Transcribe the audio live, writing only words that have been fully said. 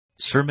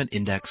Sermon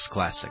Index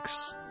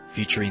Classics,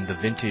 featuring the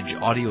vintage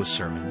audio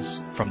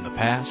sermons from the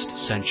past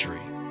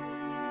century.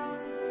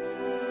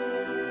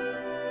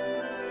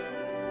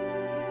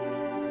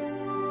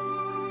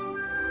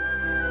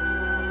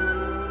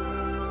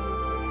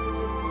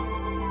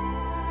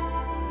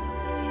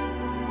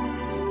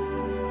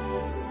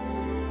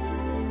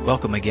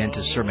 Welcome again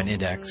to Sermon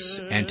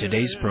Index, and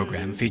today's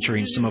program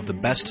featuring some of the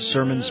best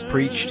sermons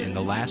preached in the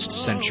last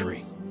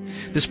century.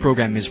 This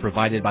program is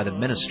provided by the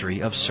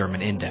Ministry of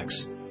Sermon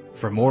Index.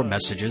 For more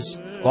messages,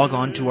 log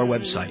on to our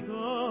website,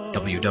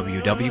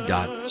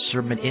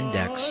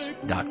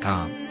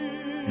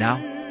 www.sermonindex.com.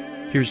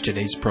 Now, here's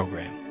today's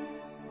program.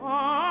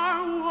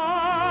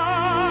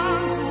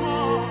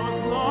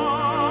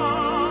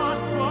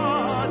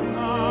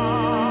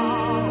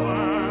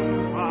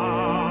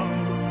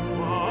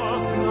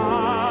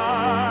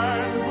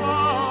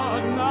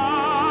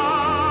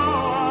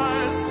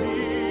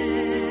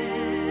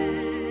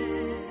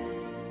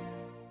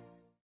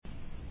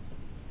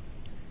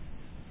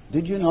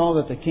 Did you know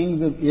that the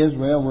kings of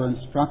Israel were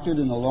instructed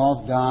in the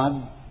law of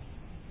God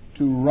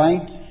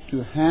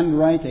to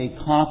handwrite a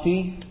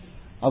copy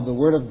of the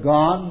Word of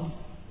God?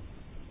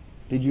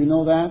 Did you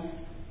know that?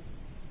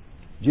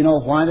 Do you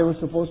know why they were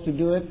supposed to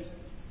do it?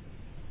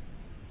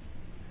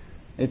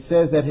 It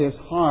says that his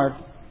heart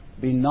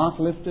be not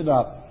lifted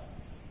up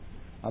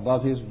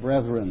above his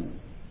brethren.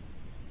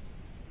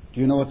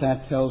 Do you know what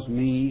that tells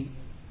me?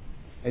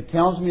 It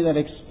tells me that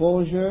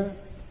exposure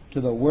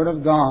to the Word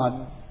of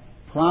God,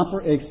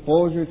 proper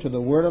exposure to the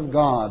Word of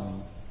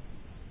God,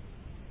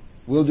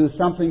 will do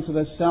something to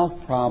the self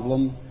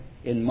problem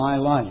in my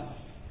life.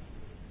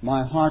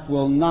 My heart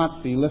will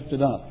not be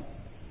lifted up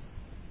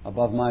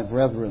above my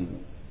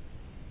brethren.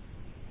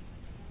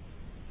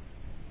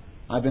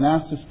 I've been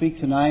asked to speak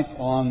tonight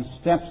on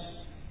steps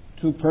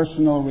to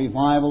personal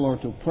revival or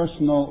to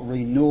personal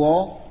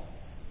renewal.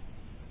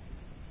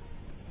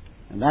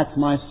 And that's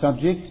my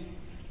subject.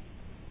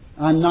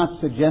 I'm not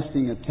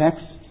suggesting a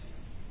text.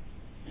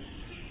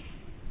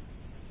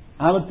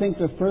 I would think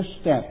the first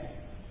step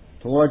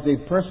towards a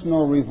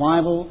personal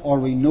revival or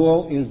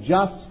renewal is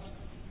just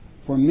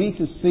for me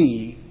to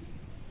see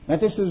that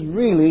this is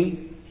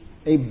really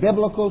a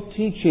biblical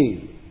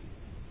teaching.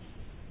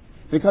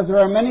 Because there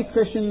are many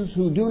Christians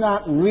who do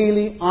not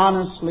really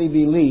honestly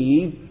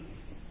believe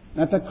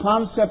that the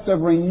concept of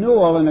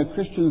renewal in a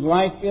Christian's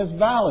life is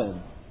valid.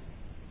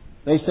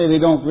 They say they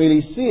don't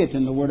really see it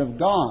in the Word of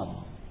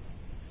God.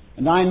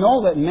 And I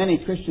know that many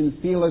Christians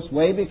feel this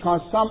way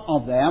because some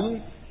of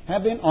them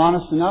have been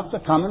honest enough to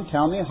come and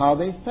tell me how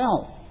they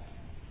felt.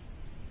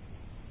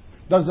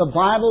 Does the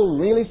Bible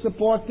really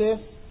support this?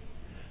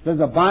 Does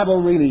the Bible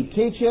really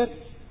teach it?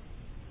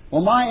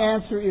 Well, my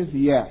answer is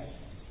yes.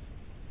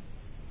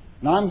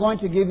 Now I'm going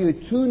to give you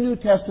two New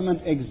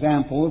Testament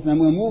examples, and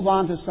we'll move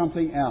on to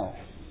something else.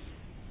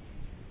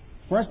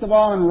 First of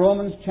all, in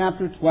Romans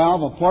chapter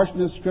 12, a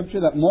portion of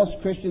Scripture that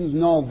most Christians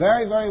know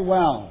very, very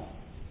well.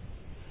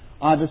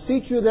 I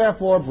beseech you,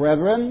 therefore,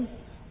 brethren,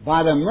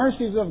 by the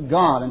mercies of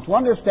God. And to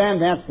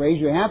understand that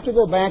phrase, you have to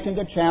go back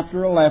into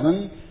chapter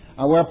 11,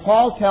 where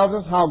Paul tells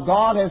us how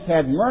God has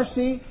had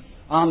mercy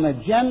on the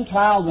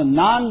Gentile, the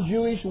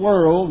non-Jewish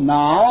world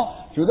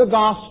now, through the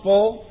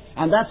gospel,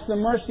 and that's the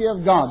mercy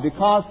of God,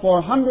 because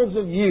for hundreds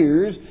of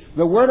years,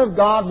 the Word of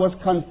God was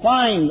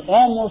confined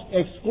almost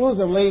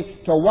exclusively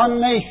to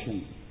one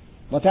nation.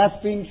 But that's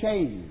being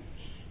changed.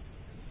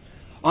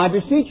 I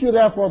beseech you,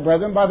 therefore,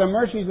 brethren, by the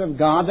mercies of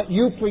God, that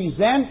you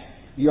present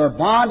your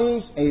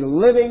bodies a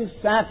living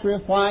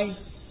sacrifice.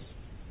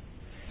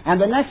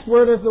 And the next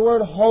word is the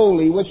word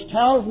holy, which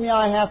tells me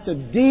I have to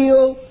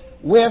deal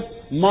with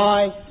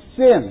my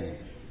sin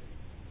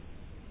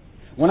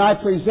when I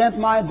present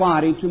my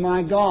body to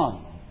my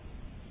God.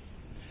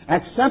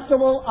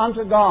 Acceptable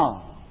unto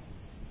God,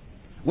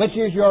 which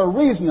is your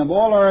reasonable,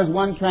 or as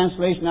one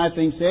translation I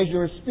think says,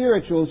 your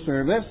spiritual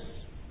service.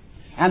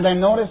 And then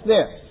notice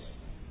this.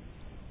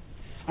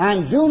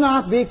 And do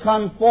not be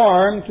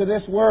conformed to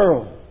this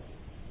world.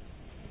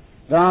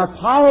 There are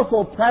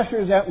powerful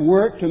pressures at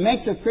work to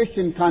make the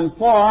Christian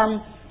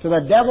conform to the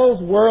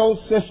devil's world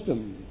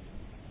system.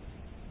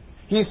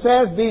 He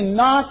says, be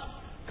not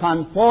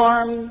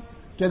conformed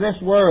to this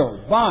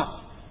world,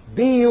 but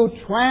be you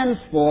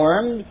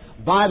transformed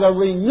by the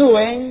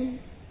renewing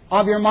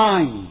of your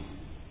mind.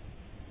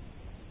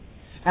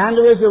 And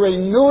there is a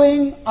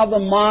renewing of the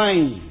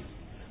mind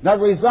that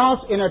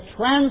results in a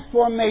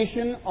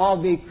transformation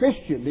of the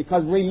Christian.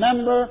 Because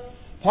remember,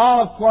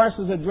 Paul, of course,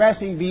 is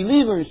addressing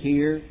believers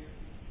here.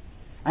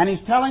 And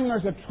he's telling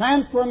there's a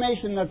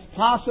transformation that's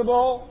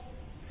possible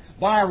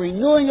by a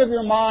renewing of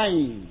your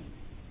mind.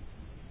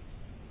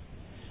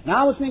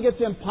 Now I would think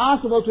it's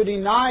impossible to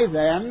deny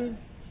then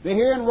that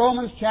here in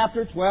Romans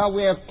chapter 12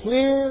 we have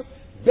clear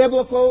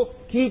biblical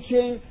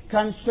teaching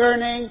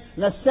concerning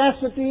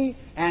necessity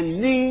and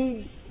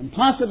need and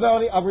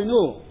possibility of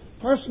renewal.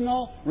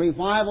 Personal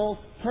revival,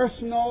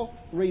 personal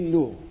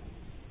renewal.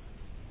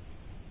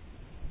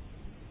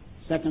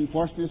 Second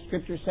portion of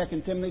Scripture,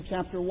 2 Timothy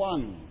chapter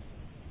 1.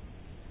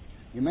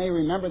 You may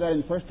remember that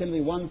in 1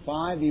 Timothy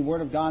 1:5, the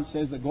Word of God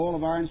says the goal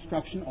of our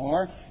instruction,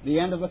 or the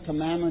end of the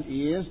commandment,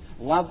 is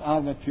love out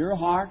of a pure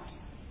heart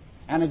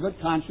and a good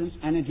conscience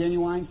and a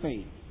genuine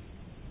faith.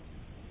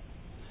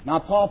 Now,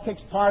 Paul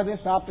picks part of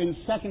this up in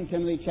 2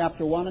 Timothy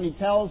chapter 1, and he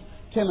tells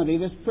Timothy,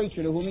 this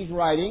preacher to whom he's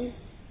writing,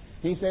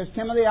 he says,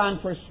 Timothy, I'm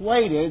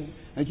persuaded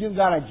that you've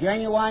got a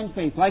genuine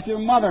faith, like your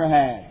mother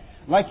had,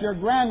 like your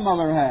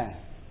grandmother had.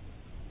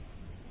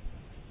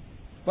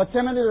 But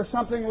Timothy, there's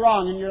something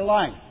wrong in your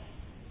life.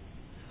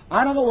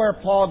 I don't know where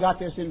Paul got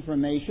this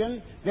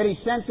information. Did he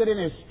sense it in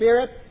his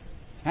spirit?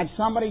 Had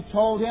somebody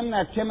told him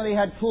that Timothy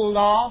had cooled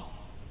off?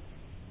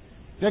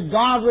 Did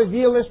God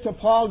reveal this to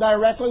Paul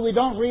directly? We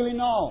don't really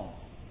know.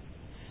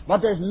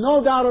 But there's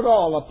no doubt at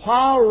all that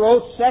Paul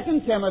wrote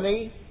 2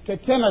 Timothy to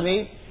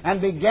Timothy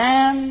and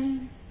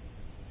began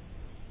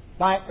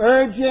by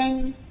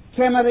urging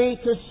Timothy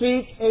to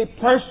seek a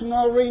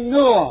personal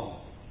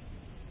renewal.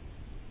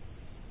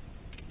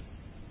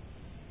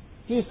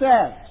 He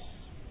says,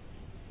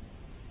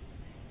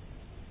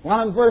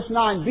 well, in verse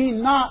 9, be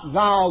not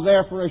thou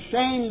therefore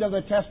ashamed of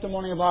the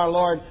testimony of our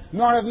Lord,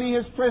 nor of me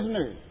his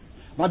prisoner,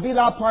 but be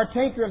thou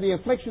partaker of the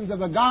afflictions of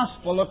the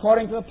gospel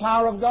according to the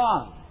power of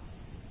God.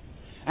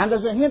 And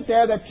there's a hint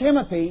there that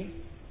Timothy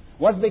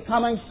was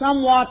becoming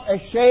somewhat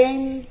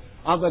ashamed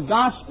of the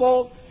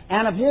gospel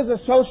and of his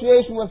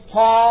association with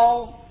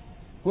Paul,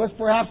 who was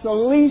perhaps the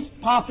least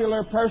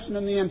popular person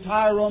in the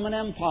entire Roman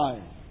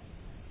Empire.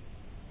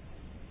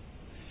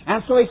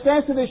 And so he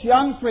says to this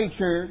young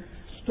preacher,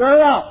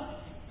 stir up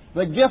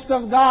the gift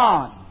of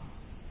God,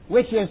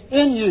 which is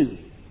in you,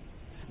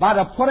 by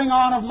the putting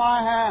on of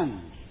my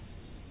hands.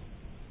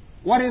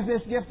 What is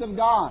this gift of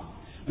God?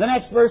 The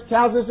next verse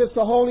tells us it's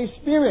the Holy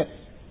Spirit.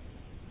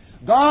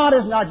 God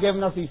has not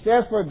given us, he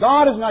says, for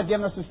God has not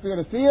given us the spirit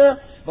of fear,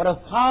 but of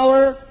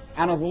power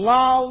and of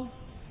love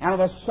and of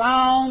a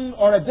sound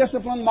or a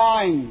disciplined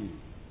mind.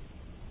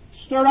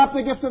 Stir up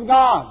the gift of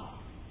God.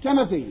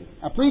 Timothy,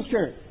 a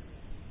preacher.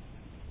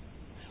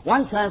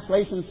 One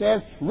translation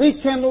says,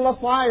 rekindle the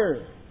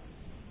fire.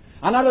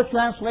 Another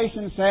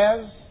translation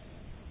says,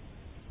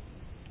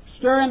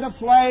 stir into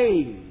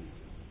flame.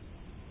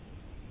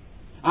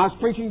 I was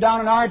preaching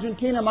down in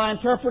Argentina. My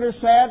interpreter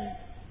said,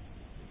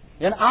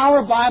 in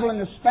our Bible, in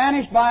the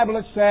Spanish Bible,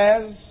 it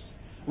says,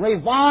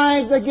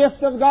 revive the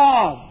gift of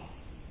God.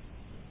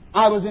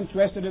 I was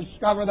interested to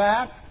discover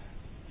that.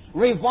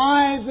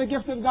 Revive the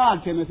gift of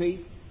God,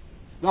 Timothy.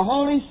 The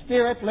Holy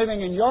Spirit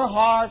living in your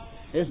heart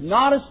is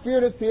not a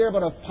spirit of fear,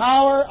 but of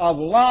power, of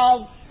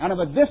love, and of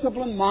a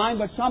disciplined mind.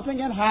 But something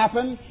had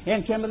happened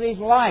in Timothy's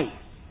life,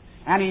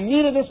 and he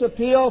needed this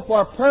appeal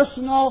for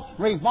personal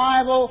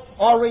revival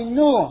or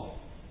renewal.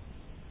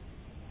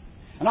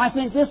 And I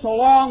think this,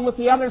 along with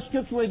the other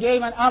scripture we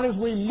gave and others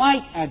we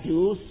might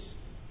adduce,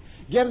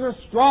 gives a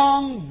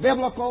strong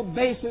biblical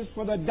basis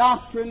for the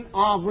doctrine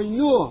of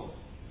renewal.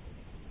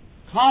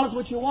 Call it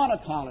what you want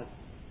to call it.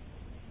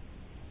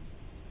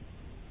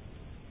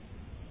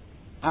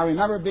 I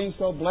remember being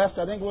so blessed,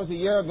 I think it was a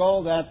year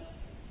ago, that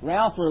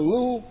Ralph or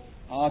Lou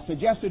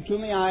suggested to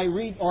me I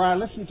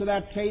listen to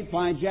that tape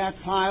by Jack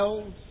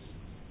Hyles.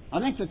 I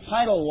think the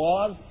title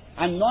was,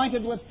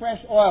 Anointed with Fresh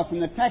Oil.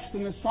 From the text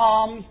in the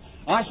Psalms,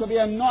 I shall be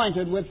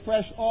anointed with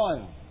fresh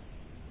oil.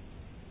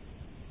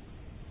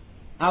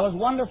 I was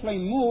wonderfully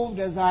moved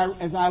as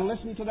I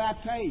listened to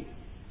that tape.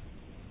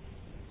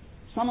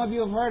 Some of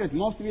you have heard it.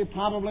 Most of you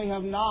probably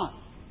have not.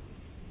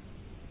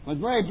 But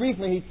very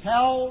briefly, he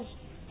tells,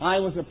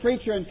 I was a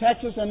preacher in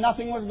Texas and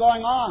nothing was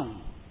going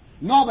on.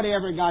 Nobody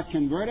ever got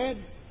converted.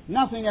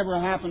 Nothing ever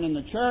happened in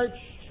the church.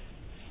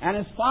 And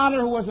his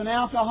father, who was an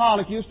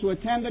alcoholic, used to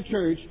attend the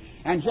church.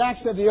 And Jack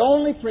said the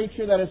only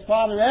preacher that his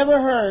father ever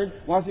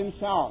heard was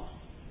himself.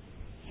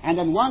 And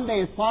then one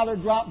day his father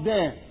dropped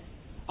dead,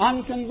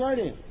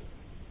 unconverted.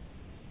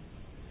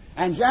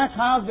 And Jack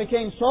Hyles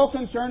became so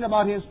concerned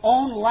about his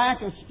own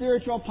lack of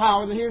spiritual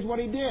power that here's what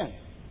he did.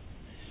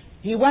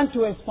 He went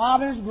to his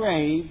father's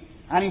grave,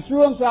 and he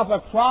threw himself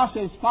across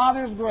his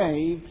father's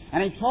grave,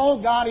 and he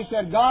told God, he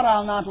said, God,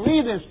 I'll not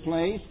leave this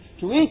place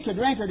to eat, to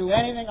drink, or do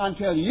anything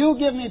until you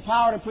give me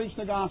power to preach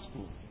the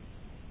gospel.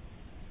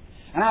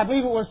 And I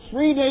believe it was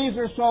 3 days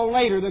or so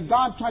later that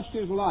God touched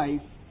his life.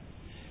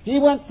 He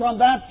went from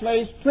that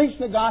place, preached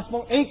the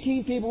gospel,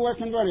 18 people were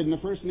converted in the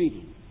first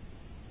meeting.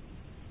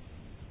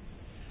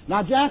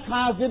 Now, Jack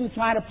Hyles didn't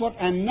try to put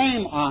a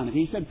name on it.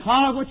 He said,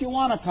 call it what you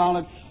want to call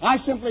it. I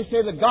simply say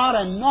that God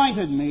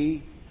anointed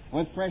me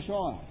with fresh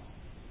oil.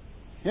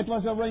 It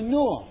was a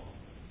renewal.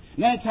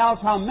 And then he tells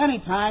how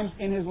many times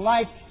in his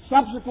life,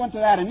 subsequent to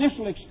that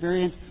initial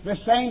experience, the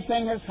same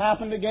thing has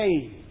happened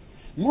again.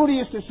 Moody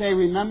used to say,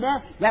 remember,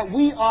 that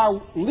we are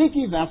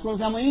leaky vessels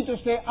and we need to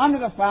stay under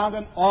the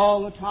fountain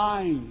all the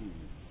time.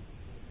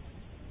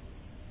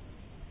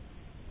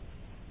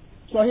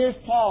 So here's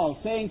Paul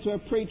saying to a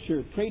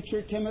preacher,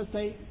 Preacher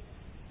Timothy,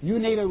 you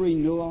need a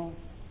renewal.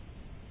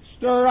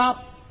 Stir up,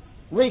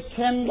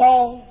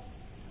 rekindle,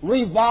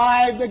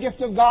 revive the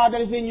gift of God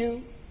that is in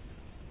you.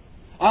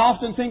 I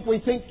often think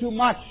we think too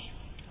much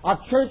of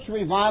church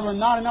revival and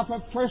not enough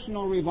of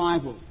personal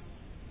revival.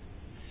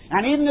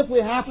 And even if we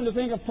happen to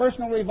think of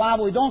personal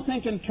revival, we don't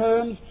think in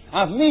terms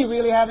of me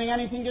really having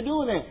anything to do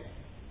with it.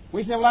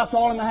 We say, well, that's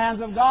all in the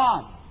hands of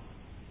God.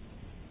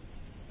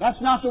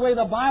 That's not the way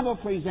the Bible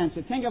presents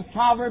it. Think of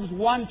Proverbs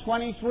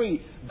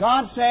 1:23.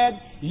 God said,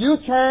 you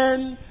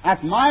turn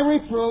at my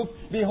reproof.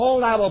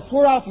 Behold, I will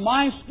pour out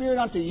my Spirit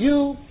unto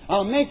you.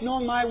 I'll make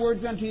known my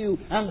words unto you.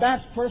 And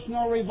that's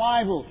personal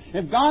revival.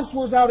 If God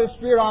pours out His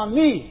Spirit on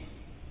me,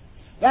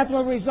 that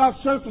will result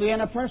certainly in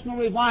a personal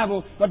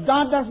revival. But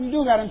God doesn't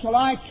do that until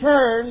I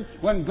turn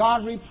when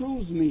God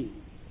reproves me.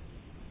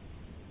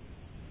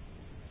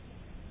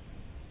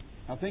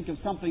 I think of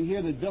something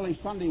here that Billy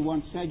Sunday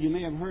once said. You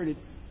may have heard it.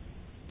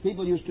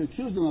 People used to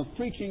accuse him of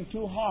preaching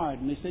too hard.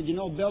 And they said, you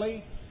know,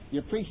 Billy,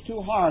 you preach too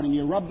hard and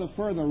you rub the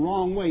fur the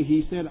wrong way.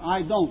 He said,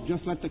 I don't.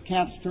 Just let the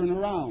cats turn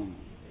around.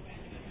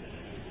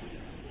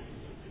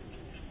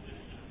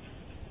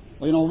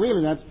 Well, you know,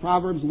 really, that's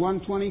Proverbs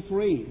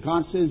 1:23.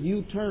 God says,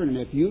 you turn. And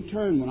if you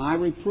turn, when I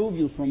reprove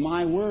you from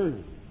my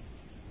word,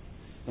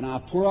 then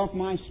I'll pour out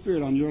my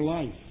Spirit on your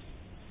life.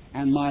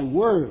 And my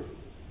word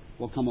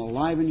will come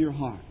alive in your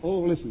heart.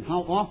 Oh, listen,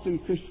 how often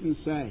Christians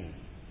say,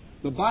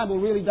 the Bible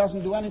really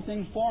doesn't do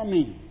anything for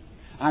me.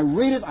 I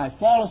read it, I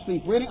fall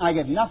asleep reading, I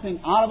get nothing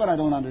out of it, I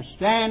don't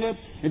understand it,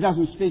 it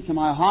doesn't speak to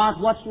my heart.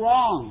 What's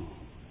wrong?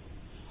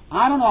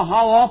 I don't know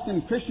how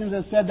often Christians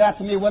have said that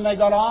to me when they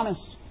got honest.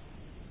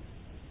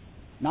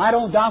 Now, I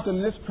don't doubt that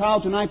in this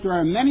crowd tonight there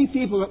are many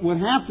people that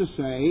would have to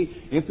say,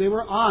 if they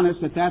were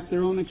honest, that that's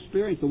their own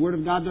experience. The Word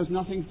of God does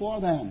nothing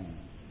for them.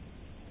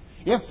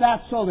 If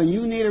that's so, then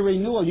you need a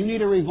renewal, you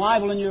need a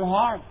revival in your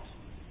heart.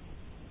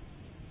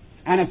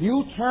 And if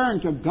you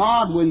turn to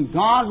God when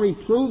God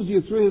reproves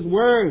you through His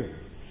Word,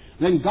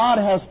 then God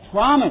has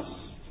promised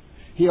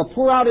He'll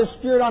pour out His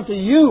Spirit unto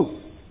you,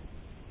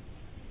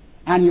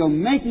 and He'll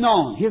make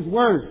known His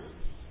Word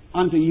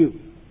unto you.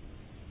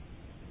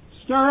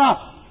 Stir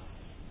up.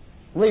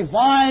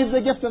 Revive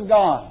the gift of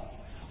God.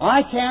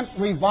 I can't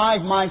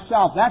revive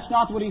myself. That's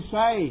not what He's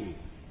saying.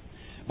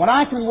 But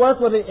I can work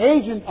with the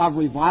agent of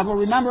revival.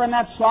 Remember in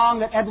that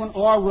song that Edwin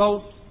Orr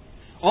wrote,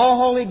 O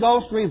Holy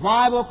Ghost,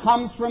 revival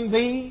comes from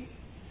Thee.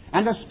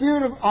 And the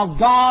Spirit of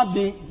God,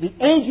 the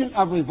agent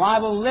of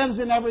revival, lives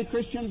in every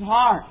Christian's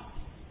heart.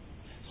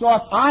 So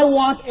if I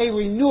want a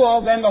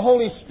renewal, then the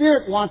Holy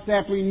Spirit wants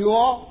that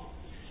renewal.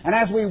 And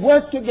as we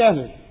work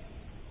together,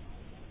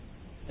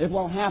 it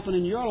will happen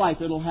in your life,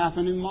 it will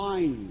happen in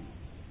mine.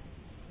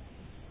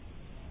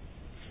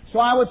 So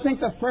I would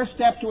think the first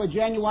step to a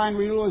genuine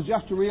renewal is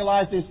just to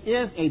realize this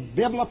is a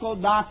biblical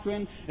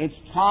doctrine. It's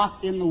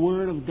taught in the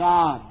Word of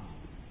God.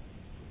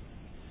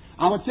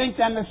 I would think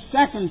then the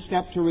second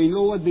step to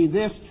renewal would be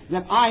this,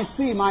 that I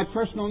see my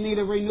personal need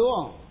of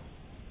renewal.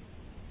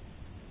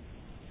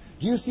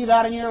 Do you see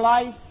that in your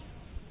life?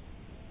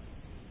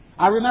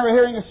 I remember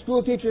hearing a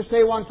school teacher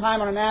say one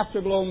time on an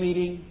afterglow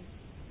meeting,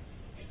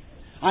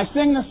 I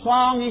sing the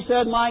song, he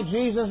said, my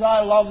Jesus,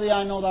 I love Thee,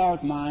 I know Thou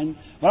art mine.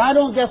 But I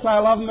don't guess I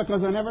love Him because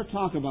I never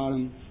talk about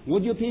Him.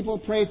 Would you people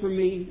pray for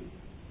me?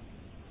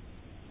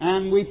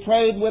 And we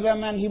prayed with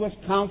him, and he was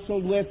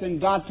counseled with,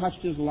 and God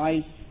touched his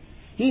life.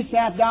 He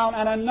sat down,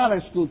 and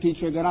another school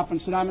teacher got up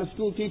and said, I'm a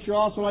school teacher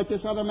also like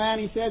this other man,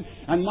 he said,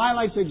 and my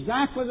life's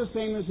exactly the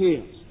same as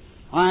his.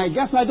 I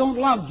guess I don't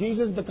love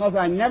Jesus because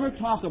I never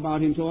talk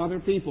about Him to other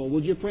people.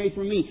 Would you pray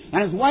for me?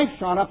 And his wife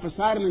shot up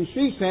beside him, and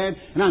she said,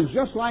 and I'm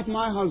just like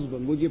my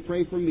husband. Would you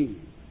pray for me?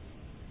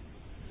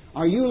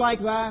 Are you like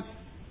that?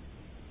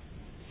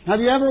 Have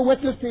you ever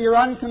witnessed to your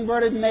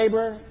unconverted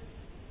neighbor?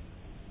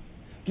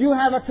 Do you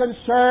have a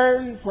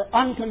concern for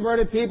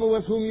unconverted people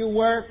with whom you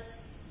work?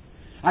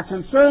 A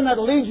concern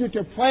that leads you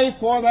to pray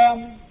for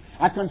them?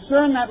 A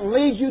concern that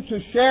leads you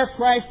to share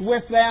Christ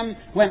with them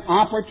when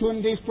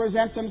opportunities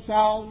present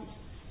themselves?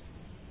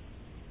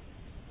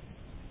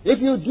 If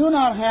you do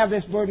not have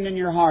this burden in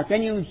your heart,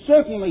 then you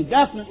certainly,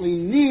 definitely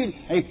need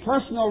a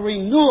personal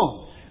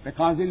renewal.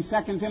 Because in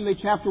 2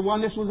 Timothy chapter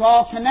 1, this was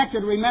all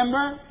connected,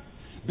 remember?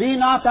 Be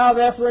not thou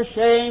therefore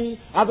ashamed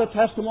of the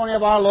testimony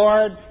of our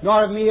Lord,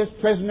 nor of me his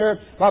prisoner,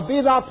 but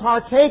be thou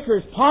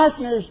partakers,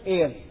 partners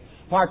in,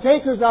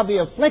 partakers of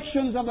the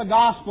afflictions of the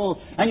gospel,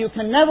 and you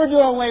can never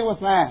do away with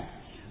that.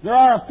 There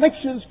are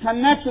afflictions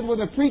connected with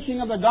the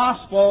preaching of the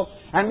gospel,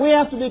 and we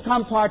have to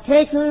become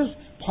partakers,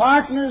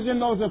 partners in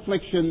those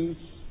afflictions,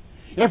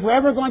 if we're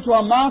ever going to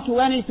amount to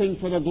anything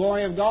for the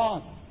glory of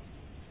God.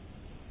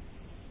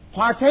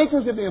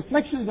 Partakers of the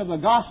afflictions of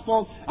the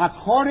gospel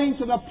according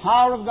to the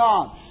power of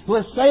God, who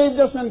has saved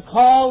us and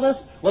called us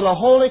with a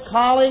holy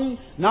calling,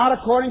 not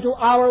according to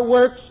our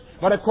works,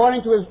 but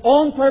according to His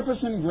own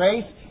purpose and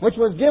grace, which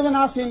was given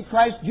us in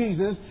Christ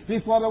Jesus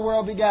before the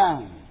world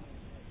began.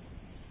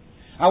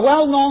 A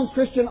well-known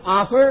Christian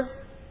author,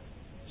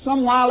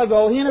 some while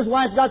ago, he and his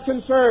wife got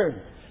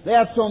concerned. They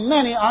had so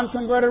many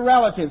unconverted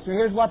relatives, so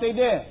here's what they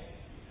did.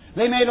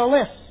 They made a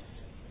list.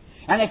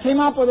 And they came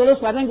up with a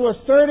list, I think it was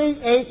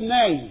 38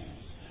 names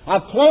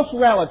of close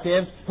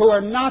relatives who are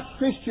not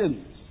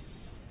Christians.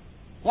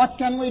 What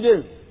can we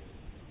do?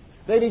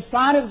 They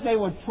decided that they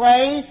would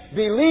pray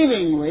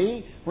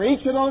believingly for each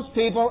of those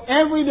people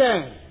every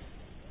day.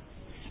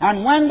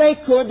 And when they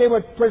could, they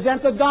would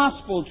present the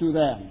gospel to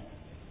them.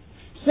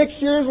 6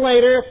 years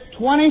later,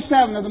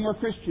 27 of them were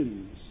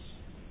Christians.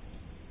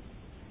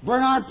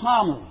 Bernard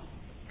Palmer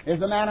is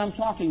the man I'm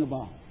talking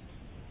about.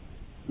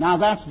 Now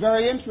that's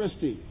very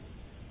interesting.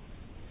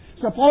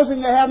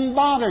 Supposing they hadn't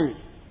bothered,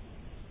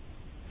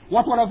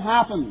 what would have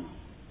happened?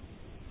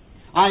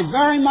 I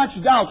very much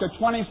doubt that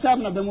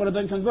 27 of them would have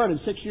been converted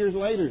 6 years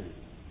later.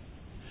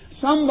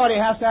 Somebody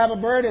has to have a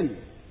burden.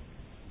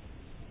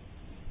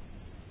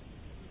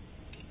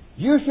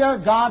 Do you share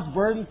God's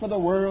burden for the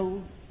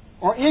world?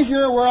 Or is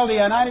your world the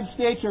United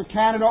States or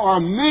Canada or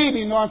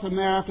maybe North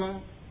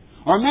America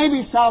or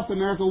maybe South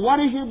America? What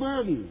is your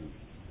burden?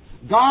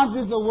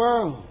 God's is the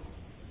world.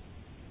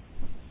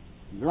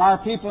 There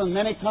are people in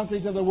many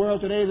countries of the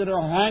world today that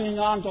are hanging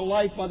on to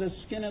life by the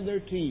skin of their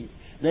teeth.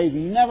 They've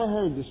never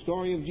heard the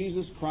story of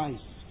Jesus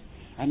Christ.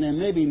 And they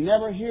maybe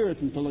never hear it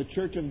until the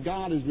Church of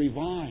God is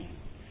revived.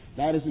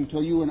 That is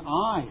until you and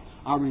I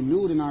are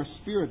renewed in our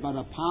spirit by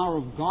the power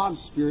of God's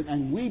Spirit,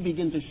 and we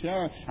begin to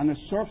share, and the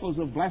circles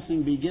of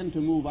blessing begin to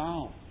move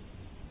out.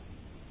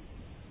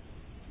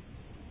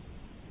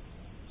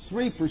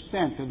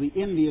 3% of the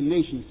Indian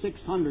nation,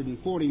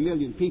 640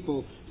 million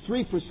people,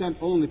 3%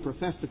 only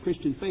profess the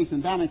Christian faith,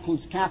 and that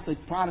includes Catholic,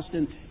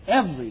 Protestant,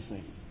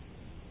 everything.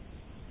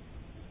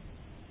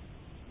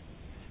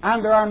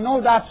 And there are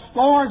no doubt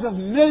scores of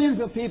millions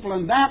of people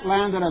in that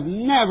land that have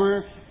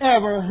never,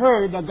 ever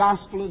heard the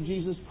gospel of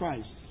Jesus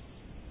Christ.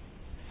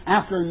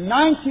 After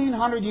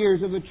 1900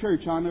 years of the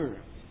church on earth.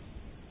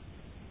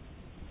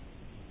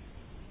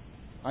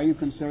 Are you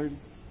concerned?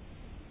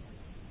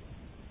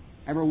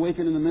 Ever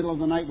waken in the middle of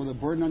the night with a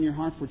burden on your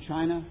heart for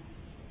China?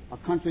 A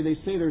country, they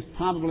say there's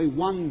probably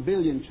 1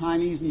 billion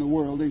Chinese in the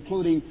world,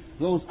 including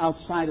those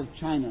outside of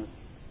China.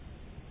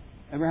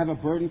 Ever have a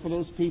burden for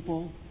those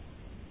people?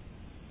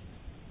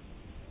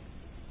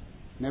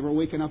 Never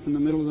waken up in the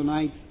middle of the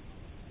night,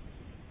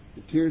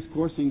 the tears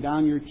coursing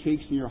down your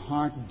cheeks and your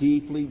heart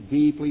deeply,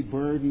 deeply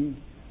burdened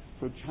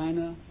for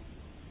China,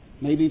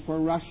 maybe for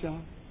Russia?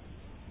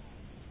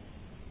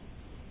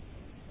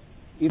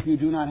 If you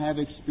do not have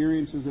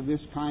experiences of this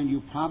kind,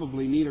 you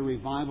probably need a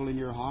revival in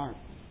your heart.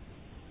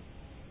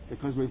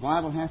 Because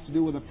revival has to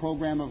do with the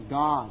program of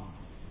God.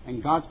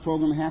 And God's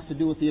program has to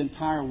do with the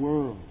entire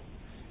world.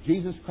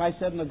 Jesus Christ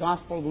said in the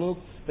Gospel of Luke,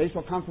 they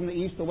shall come from the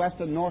east, the west,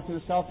 the north, and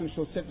the south, and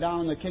shall sit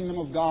down in the kingdom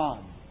of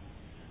God.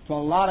 To a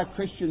lot of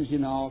Christians, you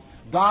know,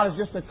 God is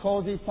just a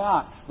cozy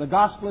thought. The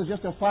gospel is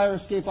just a fire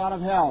escape out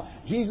of hell.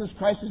 Jesus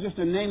Christ is just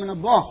a name in a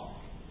book.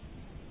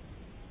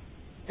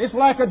 It's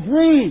like a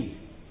dream.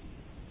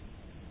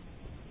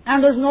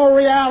 And there's no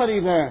reality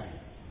there.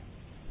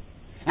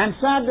 And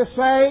sad to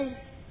say,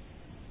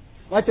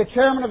 like the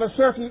chairman of a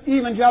certain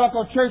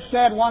evangelical church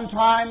said one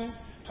time,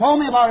 told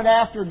me about it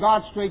after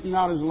God straightened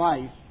out his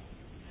life.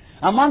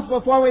 A month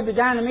before we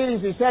began the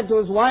meetings, he said to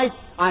his wife,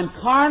 I'm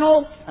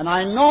carnal, and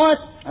I know it,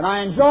 and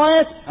I enjoy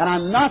it, and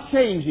I'm not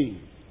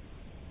changing.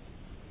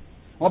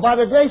 Well, by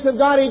the grace of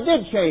God, he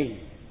did change.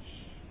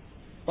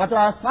 But there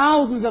are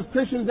thousands of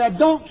Christians that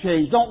don't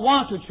change, don't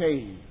want to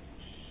change.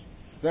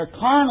 They're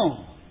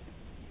carnal.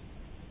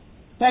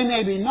 They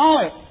maybe know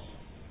it,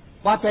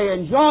 but they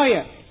enjoy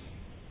it,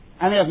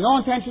 and they have no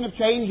intention of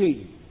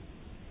changing.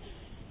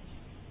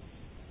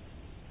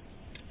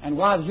 And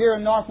while here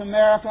in North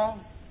America,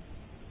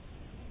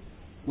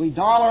 we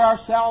dollar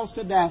ourselves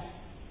to death.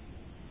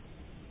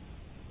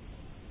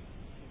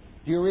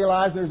 Do you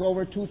realize there's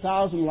over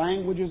 2,000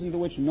 languages into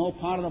which no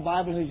part of the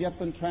Bible has yet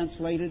been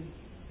translated?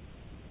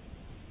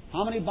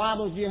 How many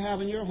Bibles do you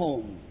have in your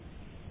home?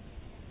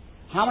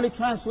 How many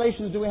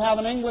translations do we have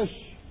in English?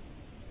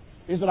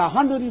 Is it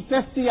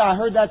 150? I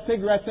heard that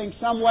figure, I think,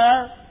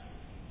 somewhere.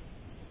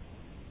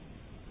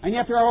 And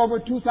yet there are over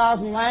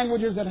 2,000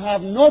 languages that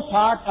have no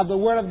part of the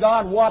Word of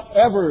God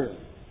whatever.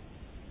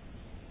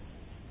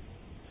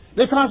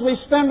 Because we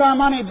spend our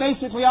money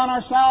basically on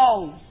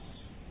ourselves.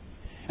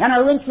 And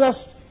our interest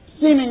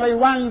seemingly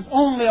runs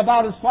only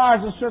about as far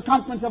as the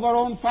circumference of our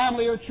own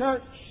family or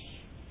church.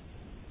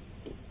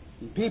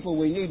 And people,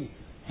 we need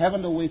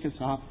heaven to wake us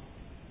up,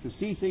 to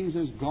see things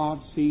as God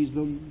sees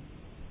them.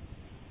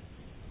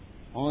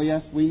 Oh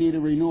yes, we need a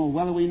renewal,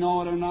 whether we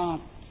know it or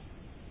not.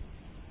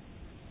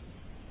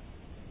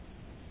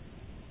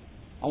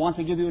 I want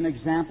to give you an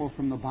example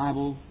from the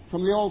Bible,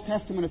 from the Old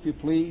Testament, if you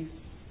please,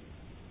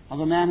 of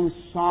a man who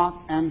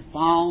sought and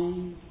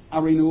found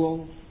a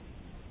renewal.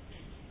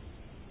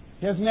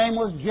 His name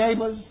was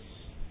Jabez,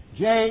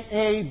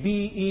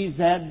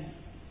 Jabez.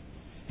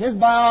 His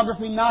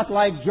biography, not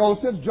like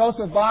Joseph.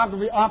 Joseph's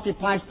biography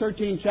occupies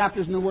 13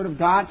 chapters in the Word of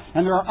God,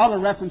 and there are other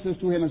references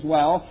to him as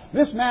well.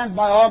 This man's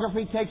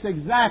biography takes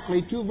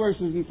exactly 2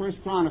 verses in 1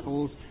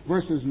 Chronicles,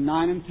 verses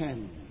 9 and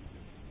 10.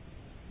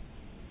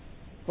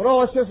 But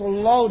it's just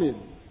loaded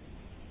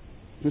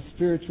with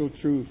spiritual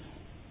truth.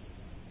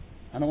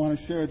 And I want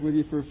to share it with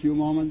you for a few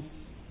moments.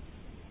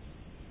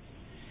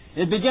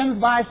 It begins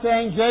by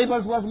saying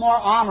Jabez was more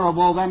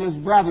honorable than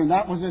his brethren.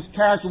 That was his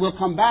character. We'll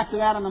come back to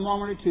that in a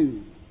moment or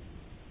two.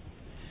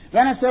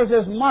 Then it says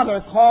his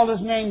mother called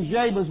his name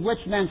Jabez, which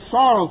meant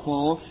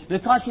sorrowful,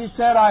 because she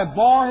said, I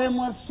bore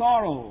him with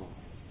sorrow.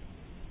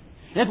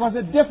 It was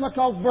a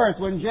difficult birth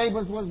when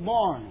Jabez was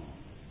born.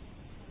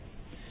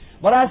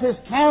 But as his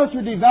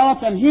character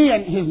developed and he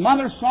and his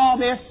mother saw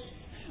this,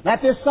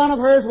 that this son of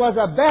hers was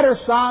a better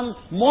son,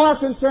 more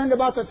concerned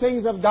about the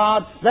things of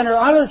God than her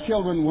other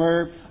children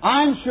were,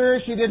 I'm sure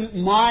she didn't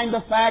mind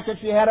the fact that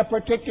she had a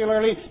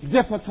particularly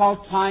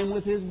difficult time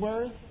with his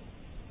birth.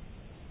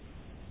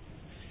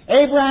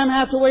 Abraham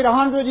had to wait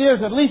 100 years,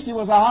 at least he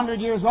was 100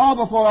 years old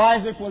before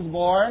Isaac was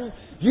born.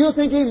 Do you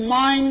think he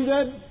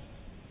minded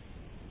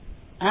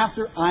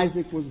after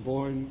Isaac was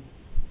born?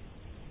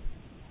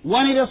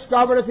 When he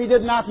discovered, if he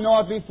did not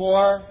know it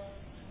before,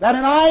 that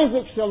in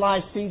Isaac shall thy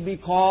seed be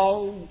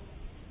called.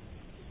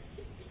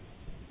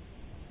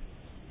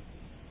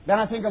 Then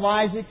I think of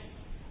Isaac,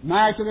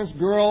 married to this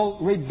girl,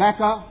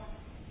 Rebekah,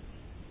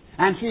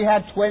 and she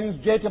had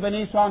twins, Jacob and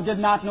Esau, and did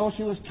not know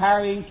she was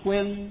carrying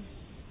twins.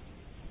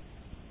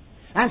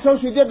 And so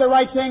she did the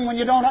right thing. When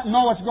you don't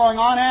know what's going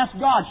on, ask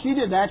God. She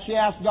did that. She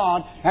asked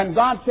God. And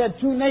God said,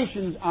 2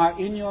 nations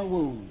are in your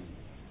womb.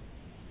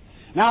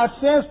 Now it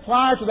says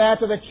prior to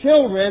that the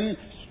children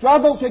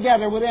struggled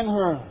together within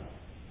her.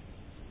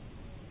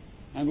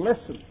 And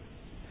listen,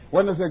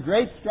 when there's a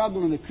great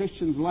struggle in a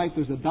Christian's life,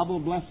 there's a double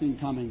blessing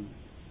coming.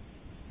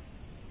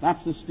 That's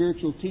the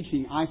spiritual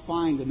teaching I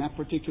find in that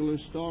particular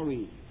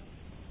story.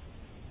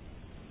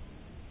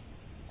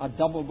 A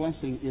double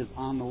blessing is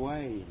on the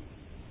way.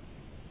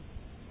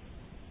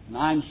 And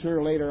I'm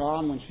sure later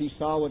on when she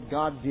saw what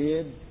God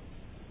did,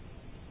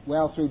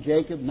 well, through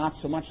Jacob, not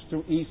so much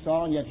through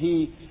Esau, and yet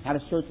he had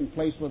a certain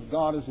place with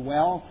God as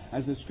well,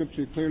 as the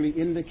Scripture clearly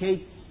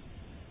indicates.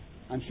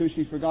 I'm sure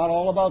she forgot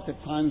all about the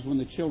times when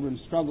the children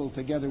struggled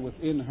together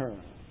within her.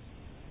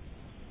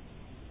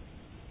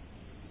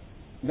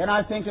 Then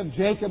I think of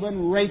Jacob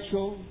and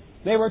Rachel.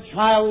 They were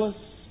childless.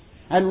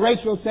 And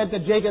Rachel said to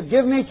Jacob,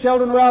 give me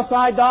children or else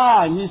I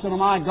die. And he said,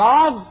 am I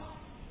God?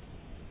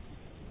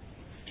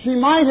 She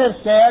might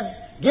have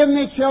said, give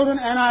me children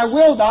and I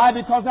will die,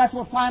 because that's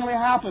what finally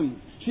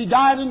happened. She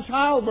died in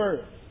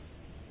childbirth.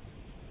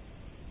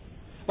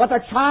 But the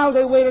child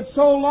they waited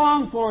so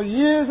long for,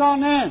 years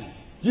on end.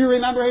 Do you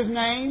remember his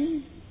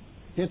name?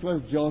 It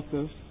was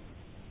Joseph.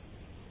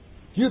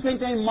 Do you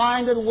think they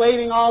minded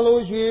waiting all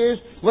those years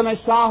when they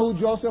saw who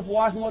Joseph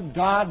was and what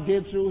God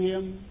did through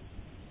him?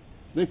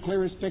 The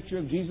clearest picture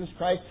of Jesus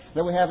Christ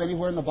that we have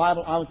anywhere in the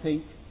Bible, I would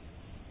think,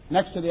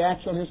 next to the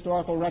actual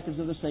historical records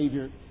of the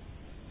Savior.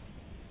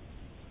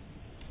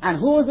 And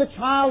who was the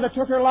child that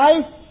took her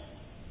life?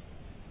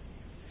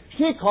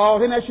 She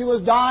called him as she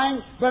was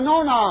dying,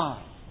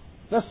 Benoni,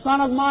 the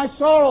son of my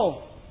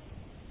sorrow.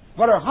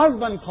 But her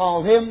husband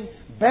called him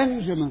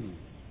Benjamin.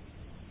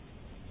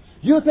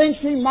 Do you think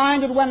she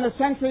minded when the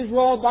centuries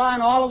rolled by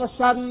and all of a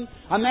sudden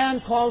a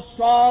man called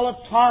Saul of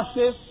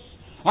Tarsus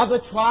of the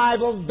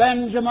tribe of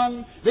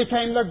Benjamin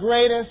became the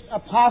greatest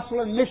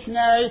apostle and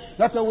missionary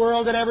that the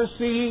world had ever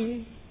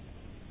seen?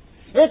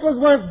 It was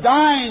worth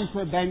dying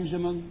for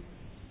Benjamin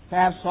to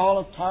have Saul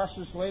of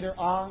Tarsus later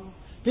on.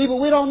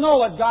 People, we don't know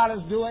what God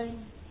is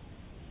doing.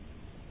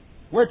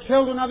 We're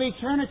children of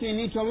eternity and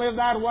need to live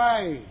that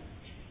way.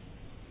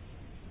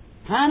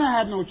 Hannah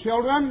had no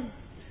children.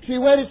 She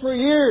waited for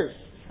years.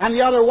 And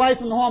the other wife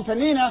from the home,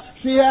 Peninnah,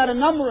 she had a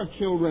number of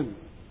children.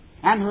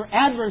 And her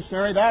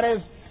adversary, that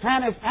is,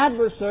 Hannah's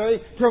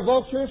adversary,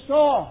 provoked her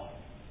sore.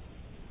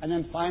 And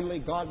then finally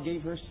God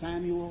gave her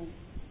Samuel.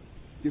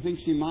 Do you think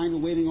she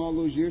minded waiting all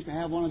those years to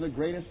have one of the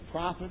greatest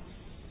prophets?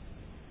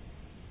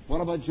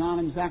 What about John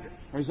and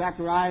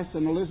Zacharias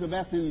and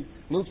Elizabeth in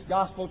Luke's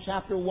Gospel,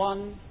 chapter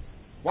 1?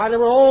 Why, they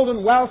were old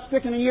and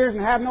well-stricken in years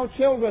and had no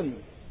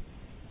children.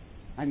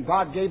 And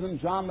God gave them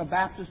John the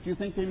Baptist. Do you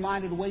think they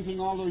minded waiting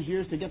all those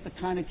years to get the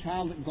kind of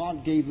child that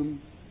God gave them?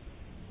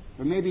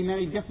 There may be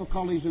many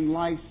difficulties in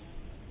life.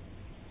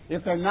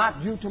 If they're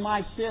not due to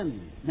my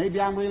sin, maybe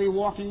I'm really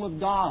walking with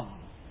God.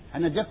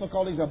 And the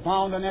difficulties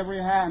abound on every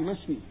hand.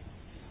 Listen,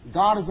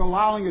 God is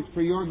allowing it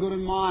for your good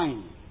and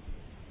mine.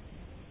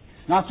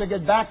 Now to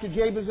get back to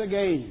Jabez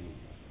again.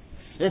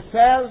 It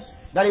says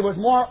that he was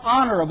more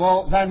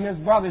honorable than his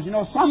brothers. You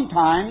know,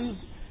 sometimes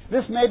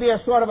this may be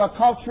a sort of a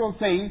cultural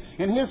thing.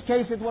 In his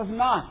case, it was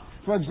not.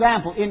 For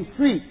example, in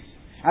Crete,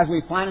 as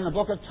we find in the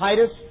book of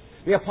Titus,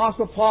 the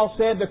Apostle Paul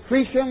said, the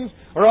Cretians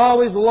are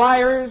always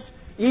liars,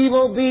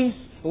 evil beasts,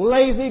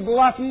 lazy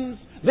gluttons.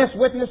 This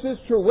witness is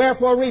true.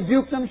 Wherefore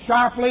rebuke them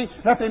sharply,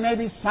 that they may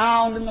be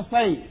sound in the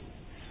faith.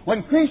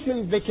 When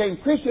Christians became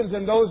Christians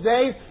in those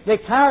days, they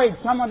carried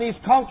some of these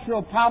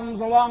cultural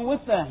problems along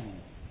with them.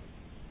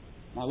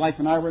 My wife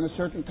and I were in a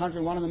certain country.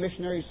 One of the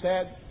missionaries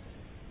said,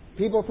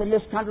 people from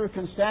this country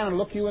can stand and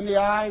look you in the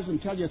eyes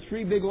and tell you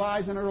 3 big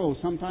lies in a row.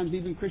 Sometimes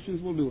even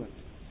Christians will do it.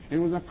 It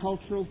was a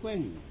cultural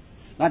thing.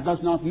 That does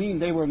not mean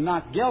they were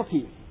not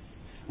guilty.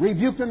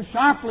 Rebuke them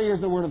sharply is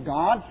the Word of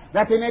God,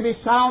 that they may be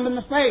sound in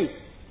the faith.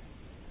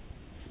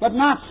 But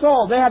not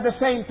so. They had the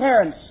same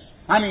parents.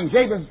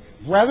 Jabez's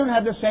brethren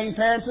had the same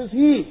parents as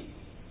he.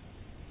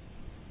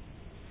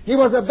 He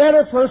was a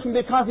better person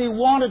because he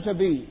wanted to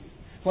be.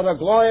 For the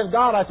glory of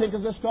God, I think,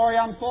 as the story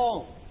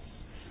unfolds.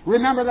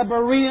 Remember the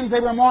Bereans, they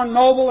were more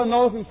noble than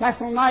those in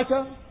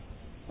Thessalonica?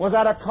 Was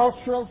that a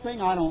cultural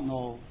thing? I don't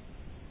know.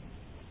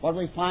 But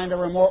we find they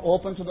were more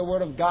open to the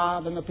Word of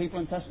God than the people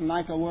in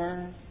Thessalonica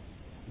were.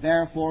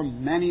 Therefore,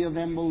 many of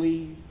them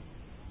believed.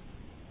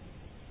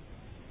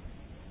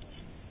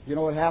 You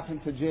know what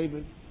happened to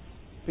Jabez?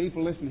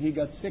 People, listen, he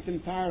got sick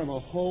and tired of a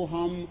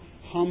ho-hum,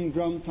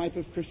 humdrum type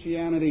of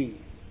Christianity.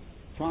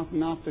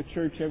 Trotting off to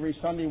church every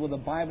Sunday with a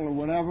Bible or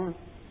whatever.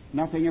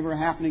 Nothing ever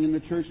happening in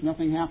the church,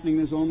 nothing happening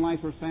in his own life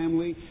or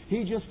family.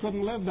 He just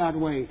couldn't live that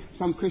way.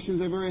 Some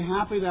Christians are very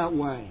happy that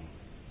way.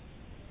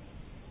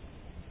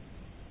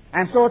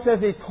 And so it says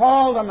he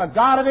called on the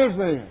God of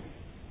Israel.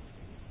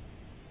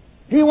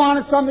 He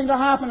wanted something to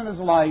happen in his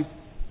life.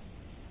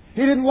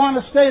 He didn't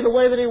want to stay the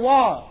way that he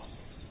was.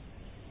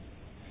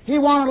 He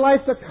wanted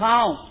life to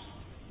count.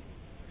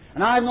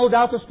 And I have no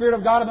doubt the Spirit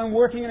of God had been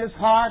working in his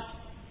heart,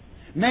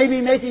 maybe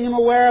making him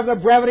aware of the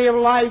brevity of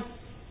life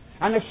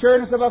and the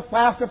sureness of a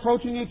fast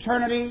approaching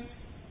eternity.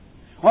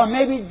 Or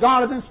maybe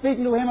God had been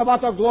speaking to him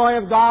about the glory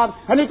of God,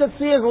 and he could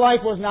see his life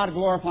was not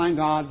glorifying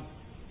God.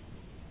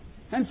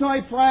 And so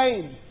he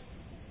prayed.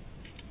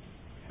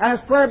 And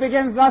his prayer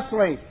begins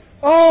thusly,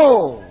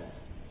 "Oh!"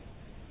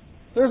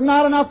 There's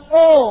not enough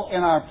 "oh"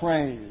 in our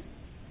praise.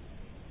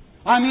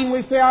 I mean,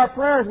 we say our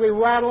prayers, we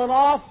rattle it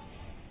off,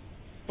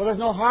 but there's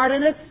no heart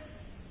in it,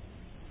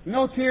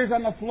 no tears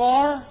on the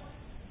floor,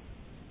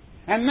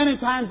 and many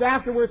times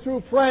after we're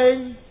through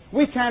praying,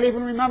 we can't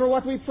even remember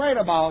what we prayed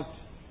about.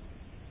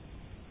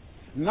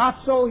 Not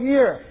so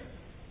here.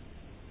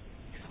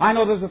 I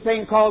know there's a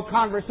thing called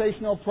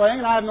conversational praying,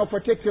 and I have no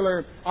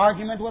particular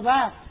argument with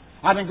that.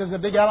 I think there's a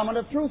big element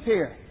of truth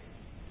here.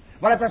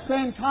 But at the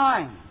same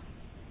time,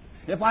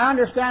 if I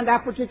understand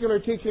that particular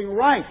teaching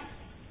right,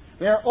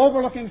 they're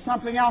overlooking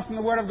something else in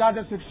the Word of God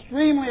that's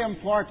extremely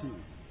important.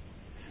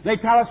 They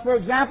tell us, for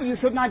example, you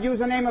should not use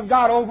the name of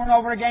God over and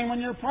over again when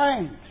you're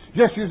praying.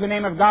 Just use the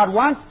name of God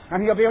once,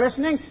 and He'll be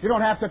listening. You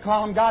don't have to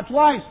call Him God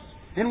twice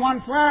in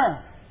one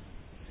prayer.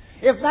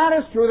 If that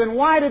is true, then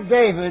why did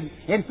David,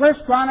 in 1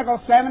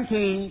 Chronicles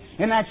 17,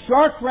 in that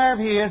short prayer of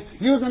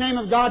his, use the name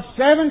of God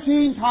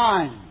 17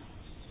 times?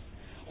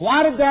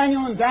 Why did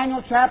Daniel in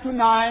Daniel chapter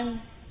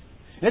 9,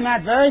 in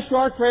that very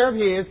short prayer of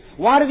his,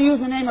 why did he use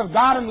the name of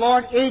God and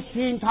Lord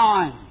 18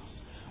 times?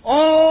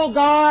 Oh,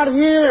 God,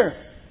 hear!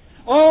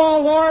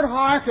 Oh, Lord,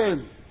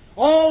 hearken!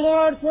 Oh,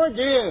 Lord,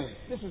 forgive!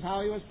 This is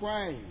how he was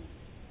praying.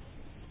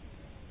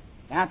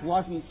 That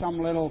wasn't some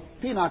little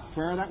peanut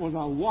prayer. That was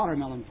a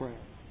watermelon prayer.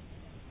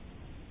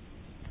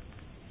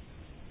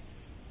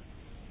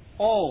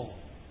 Oh,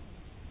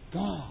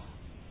 God,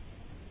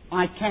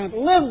 I can't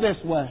live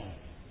this way.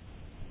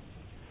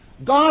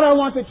 God, I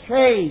want to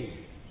change.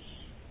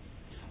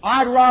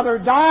 I'd rather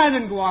die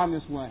than go on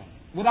this way,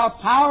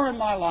 without power in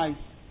my life,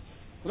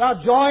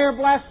 without joy or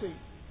blessing.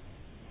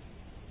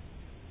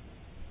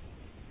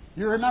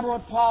 You remember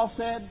what Paul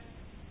said?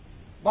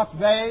 But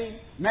they,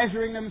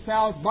 measuring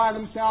themselves by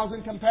themselves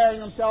and comparing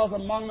themselves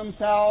among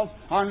themselves,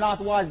 are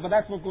not wise. But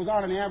that's what goes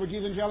on in the average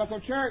evangelical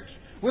church.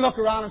 We look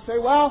around and say,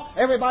 well,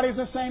 everybody's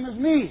the same as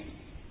me.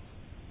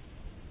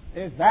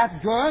 Is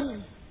that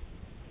good?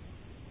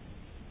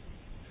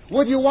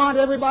 Would you want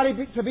everybody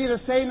to be the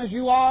same as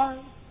you are?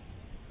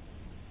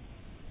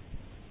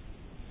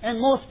 In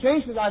most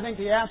cases, I think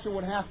the answer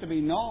would have to be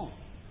no.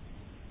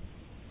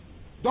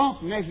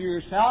 Don't measure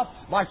yourself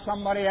by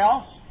somebody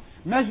else.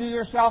 Measure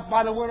yourself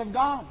by the Word of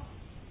God.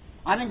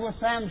 I think it was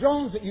Sam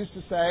Jones that used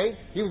to say,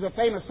 he was a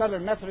famous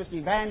Southern Methodist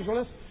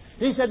evangelist,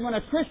 he said when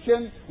a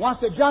Christian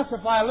wants to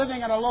justify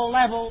living at a low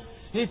level,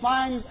 he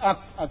finds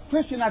a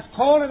Christian that's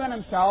colder than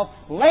himself,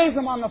 lays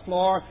him on the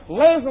floor,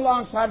 lays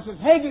alongside and says,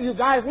 hey, you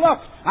guys, look,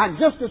 I'm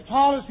just as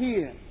tall as he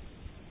is.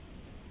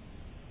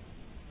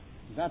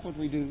 That's what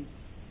we do.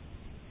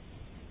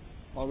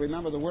 Well,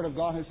 remember, the Word of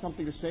God has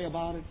something to say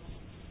about it.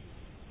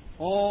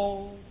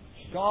 Oh,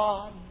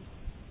 God,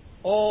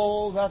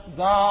 oh, that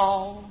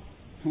thou.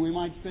 We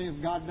might say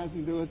if God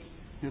doesn't do it,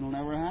 it'll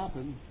never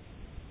happen.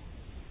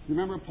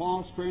 Remember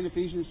Paul's prayer in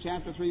Ephesians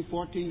chapter 3,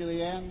 14 to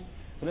the end?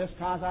 For this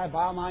cause I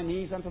bow my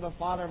knees unto the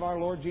Father of our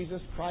Lord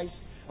Jesus Christ,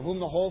 of whom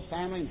the whole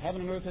family in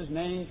heaven and earth is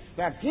named,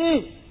 that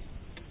He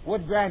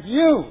would grant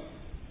you,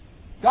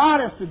 God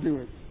has to do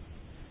it,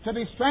 to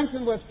be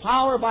strengthened with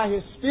power by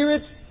His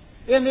Spirit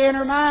in the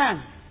inner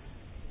man.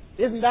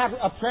 Isn't that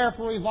a prayer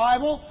for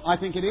revival? I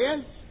think it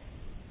is.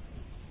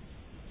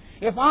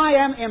 If I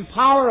am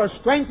empowered or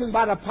strengthened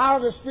by the power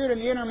of the Spirit in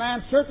the inner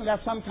man, certainly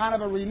that's some kind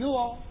of a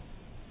renewal.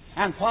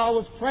 And Paul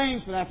was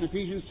praying for that in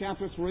Ephesians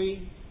chapter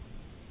 3.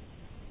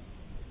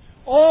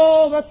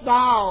 Oh, that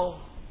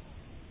thou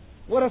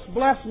wouldest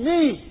bless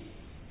me.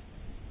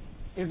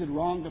 Is it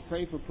wrong to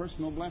pray for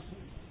personal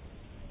blessing?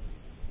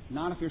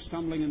 Not if you're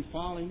stumbling and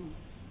falling.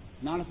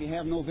 Not if you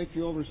have no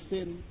victory over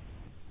sin.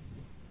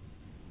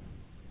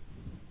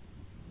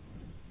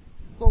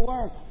 For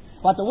work.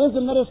 But the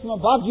wisdom that is from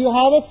above, do you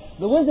have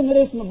it? The wisdom that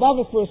is from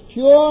above is first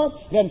pure,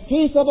 then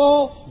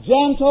peaceable,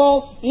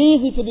 gentle,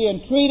 easy to be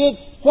entreated,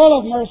 full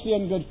of mercy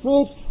and good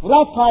fruits,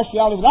 without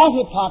partiality, without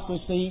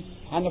hypocrisy,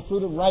 and the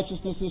fruit of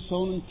righteousness is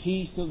sown in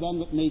peace to them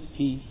that make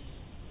peace.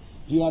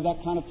 Do you have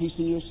that kind of peace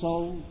in your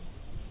soul?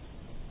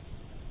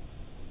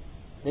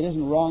 It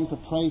isn't wrong to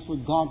pray for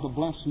God to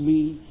bless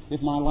me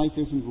if my life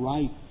isn't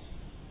right.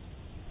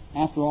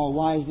 After all,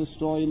 why is this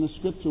story in the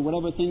Scripture?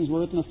 Whatever things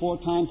were written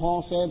aforetime,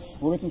 Paul said,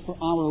 were written for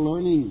our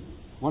learning.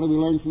 What do we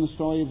learn from the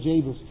story of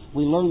Jabez?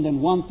 We learned then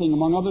one thing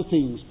among other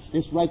things.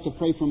 It's right to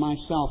pray for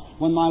myself.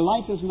 When my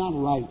life is not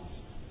right.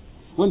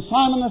 When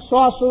Simon the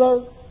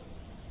sorcerer,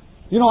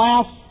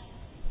 asked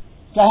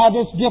to have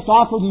this gift,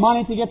 offered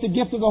money to get the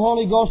gift of the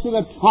Holy Ghost, so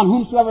that on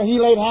whomsoever he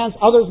laid hands,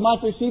 others might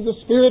receive the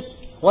Spirit.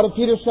 What did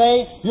Peter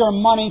say? Your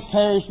money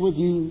perish with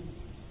you.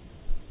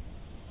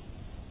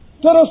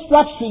 To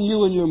destruction,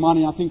 you and your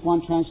money, I think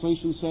one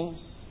translation says.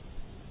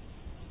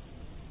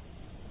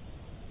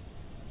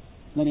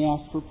 Then he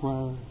asked for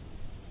prayer.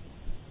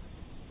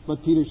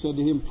 But Peter said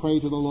to him, pray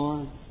to the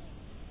Lord.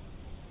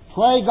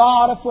 Pray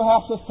God if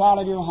perhaps the thought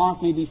of your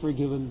heart may be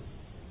forgiven.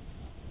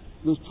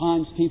 There's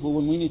times, people,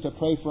 when we need to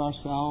pray for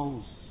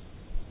ourselves.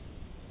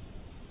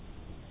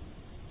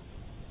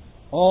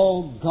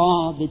 Oh,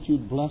 God, that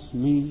you'd bless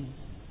me.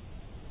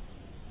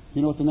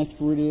 You know what the next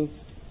word is?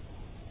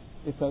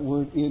 It's that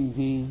word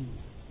indeed.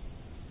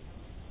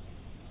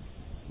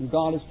 And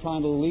God is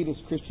trying to lead us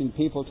Christian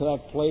people to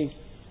that place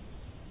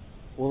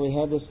where we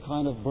have this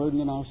kind of burden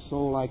in our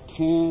soul. I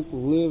can't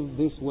live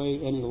this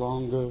way any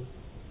longer.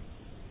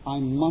 I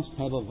must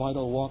have a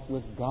vital walk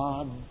with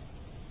God.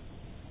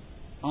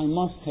 I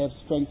must have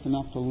strength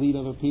enough to lead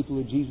other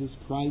people to Jesus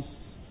Christ.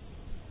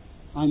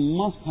 I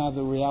must have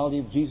the reality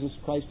of Jesus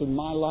Christ in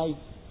my life.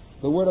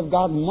 The Word of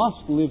God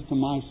must live to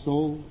my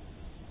soul.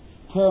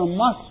 Prayer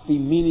must be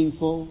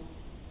meaningful.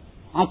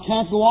 I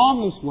can't go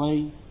on this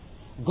way.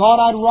 God,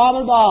 I'd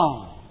rather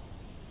die.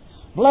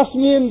 Bless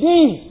me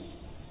indeed.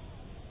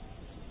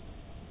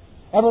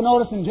 Ever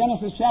notice in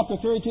Genesis chapter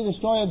 32 the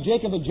story of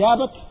Jacob at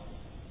Jabbok?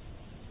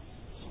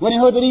 When he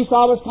heard that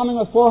Esau was coming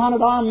with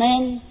 400 armed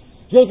men,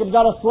 Jacob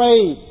got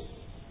afraid.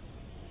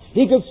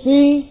 He could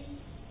see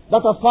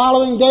that the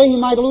following day he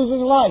might lose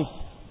his life.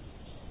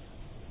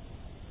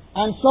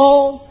 And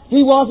so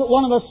he was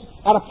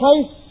at a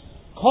place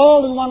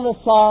called in one of the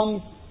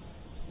Psalms,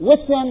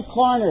 Wits End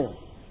Corner.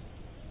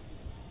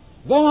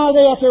 Then are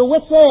they at their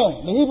wits'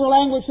 end. The Hebrew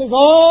language says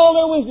all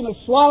their wisdom is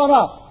swallowed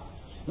up.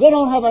 They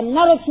don't have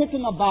another trick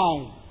in the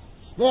bag.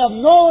 They have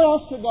nowhere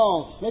else to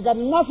go. They've got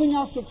nothing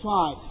else to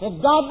try. If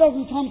God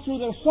doesn't come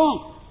through, they're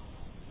sunk.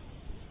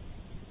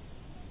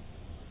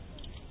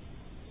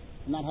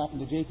 And that happened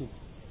to Jacob.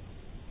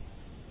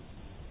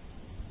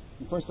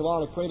 And first of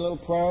all, he prayed a little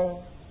prayer,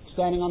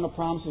 standing on the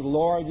promises.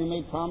 Lord, you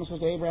made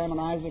promises to Abraham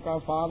and Isaac, our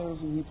fathers.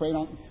 And he prayed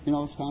on,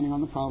 standing on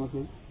the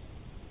promises.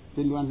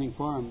 Didn't do anything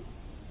for him.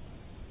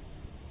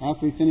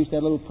 After he finished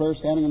that little prayer,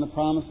 standing on the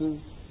promises,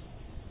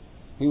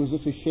 he was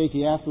just as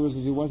shaky afterwards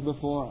as he was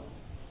before.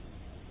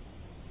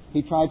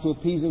 He tried to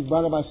appease his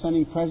brother by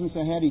sending presents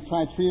ahead. He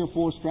tried 3 or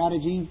 4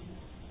 strategies.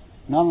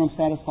 None of them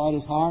satisfied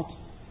his heart.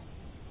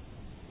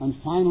 And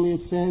finally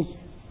it says,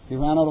 he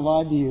ran out of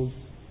ideas.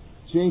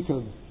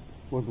 Jacob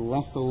was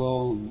left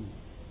alone.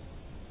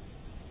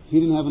 He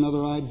didn't have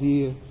another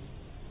idea.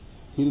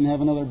 He didn't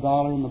have another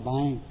dollar in the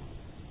bank.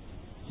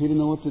 He didn't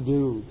know what to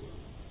do.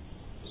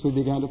 So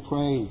he began to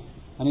pray.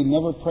 And he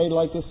never prayed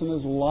like this in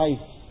his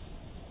life.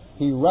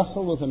 He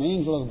wrestled with an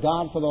angel of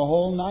God for the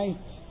whole night.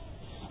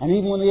 And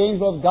even when the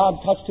angel of God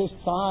touched his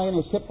thigh and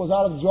his hip was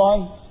out of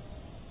joint,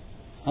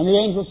 and the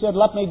angel said,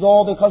 let me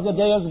go because the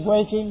day is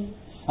breaking,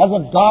 as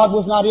if God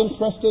was not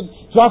interested,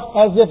 just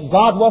as if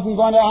God wasn't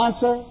going to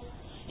answer.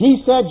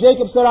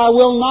 Jacob said, I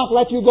will not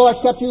let you go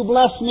except you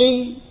bless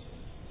me.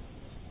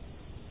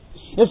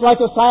 It's like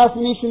the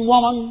Syrophoenician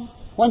woman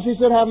when she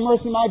said, have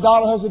mercy, my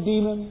daughter has a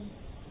demon.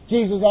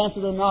 Jesus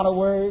answered her not a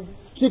word.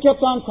 She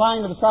kept on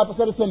crying. The disciples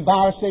said, it's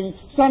embarrassing.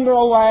 Send her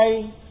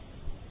away.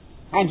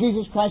 And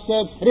Jesus Christ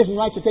said, it isn't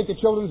right to take the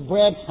children's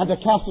bread and to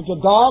cast it to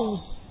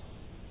dogs.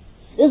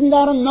 Isn't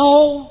that a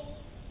no?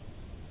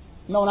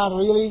 No, not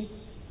really.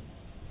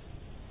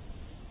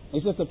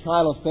 It's just a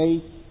trial of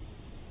faith.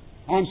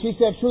 And she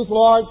said, truth,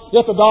 Lord,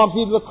 yet the dogs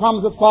eat the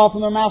crumbs that fall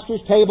from their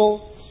master's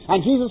table. And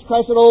Jesus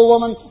Christ said, oh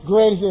woman,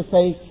 great is your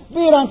faith.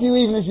 Be it unto you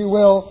even as you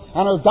will.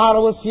 And her daughter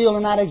was healed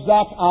in that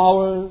exact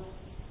hour.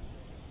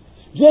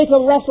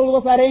 Jacob wrestled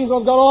with that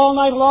angel of God all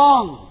night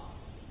long.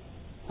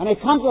 And he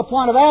comes to a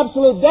point of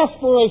absolute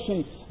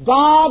desperation.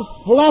 God,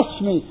 bless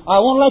me. I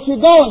won't let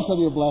you go until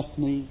you bless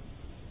me.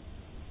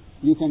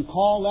 You can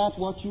call that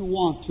what you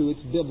want to.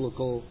 It's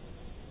biblical.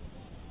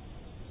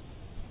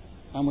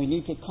 And we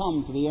need to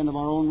come to the end of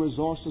our own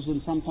resources,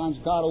 and sometimes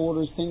God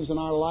orders things in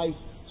our life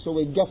so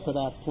we get to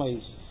that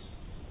place.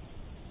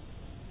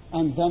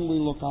 And then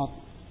we look up.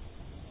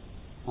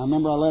 I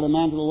remember I led a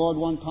man to the Lord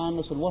one time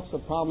and I said, what's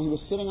the problem? He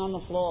was sitting on the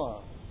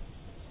floor.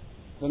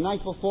 The night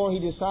before he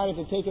decided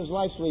to take his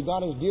life, so he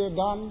got his deer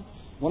gun,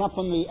 went up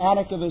from the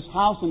attic of his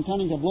house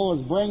intending to blow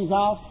his brains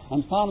out,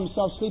 and found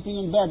himself sleeping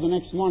in bed the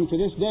next morning. To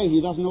this day,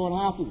 he doesn't know what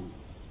happened.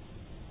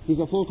 He's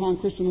a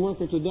full-time Christian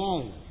worker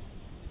today.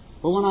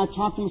 But when I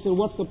talked to him and said,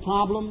 what's the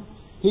problem?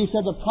 He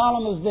said, the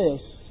problem is this,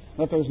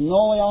 that there's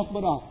no way out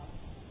but up.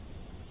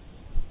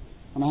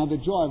 And I had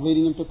the joy of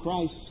leading him to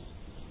Christ.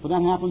 But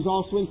that happens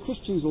also in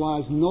Christians'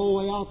 lives. No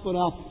way out but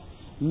up.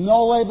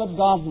 No way but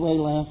God's way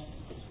left.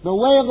 The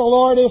way of the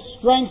Lord is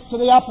strength to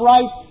the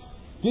upright.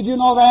 Did you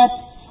know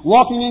that?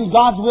 Walking in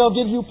God's will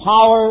gives you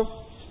power.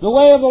 The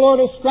way of the Lord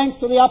is strength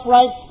to the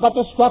upright, but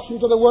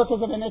destruction to the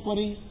workers of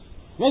iniquity.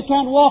 They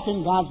can't walk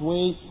in God's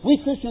way. We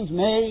Christians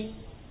may.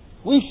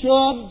 We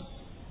should.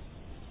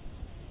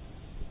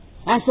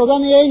 And so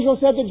then the angel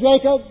said to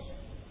Jacob,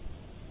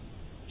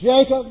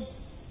 Jacob,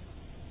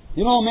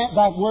 you know,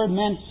 that word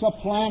meant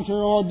supplanter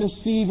or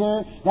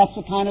deceiver. That's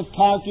the kind of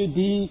character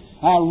being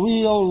a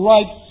real,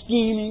 right,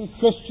 scheming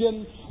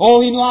Christian. Oh,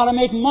 he knew how to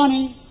make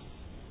money.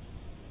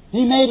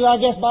 He made it, I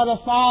guess, by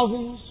the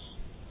thousands.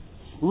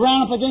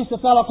 Ran up against a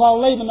fellow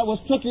called Laban that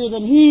was trickier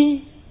than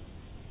he.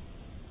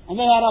 And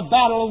they had a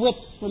battle of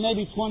wits for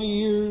maybe 20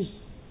 years.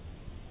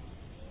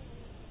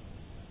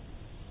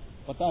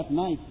 But that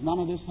night, none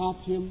of this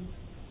helped him.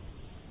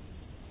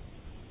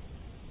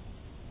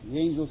 The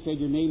angel said,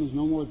 your name is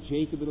no more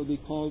Jacob, it will be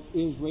called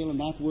Israel, and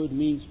that word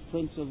means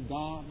Prince of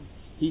God.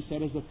 He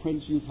said, as a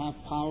prince you have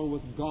power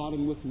with God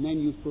and with men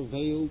you've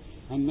prevailed.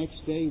 And next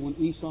day, when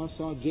Esau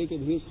saw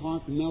Jacob, his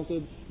heart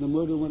melted, the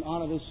murder went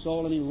out of his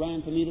soul, and he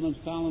ran to meet him and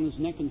fell on his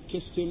neck and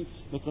kissed him,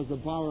 because the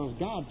power of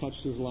God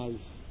touched his life.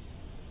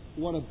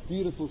 What a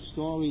beautiful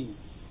story.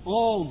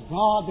 Oh,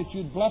 God, that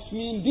you'd bless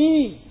me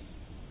indeed,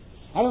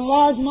 and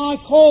enlarge my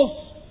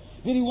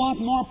coast. Did he want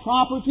more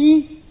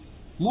property?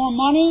 More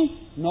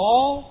money?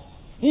 No.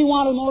 He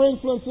wanted more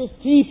influence with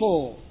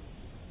people.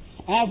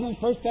 As in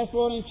 1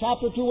 Thessalonians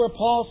chapter 2, where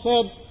Paul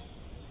said,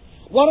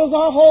 what is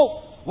our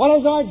hope? What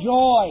is our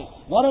joy?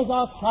 What is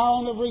our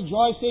crown of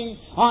rejoicing?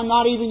 Are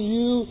not even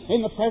you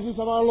in the presence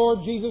of our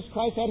Lord Jesus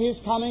Christ at His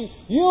coming?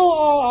 You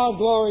are our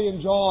glory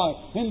and joy.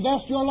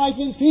 Invest your life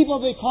in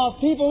people, because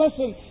people,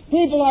 listen,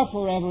 people are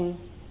forever.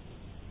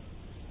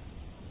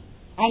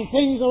 And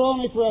things are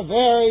only for a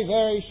very,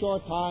 very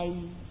short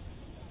time.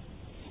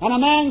 And a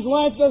man's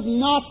life does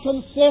not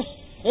consist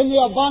in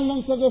the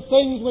abundance of the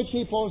things which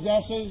he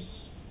possesses,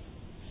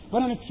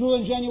 but in a true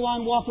and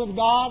genuine walk with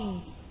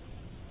God.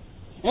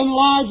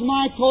 Enlarge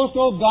my coast,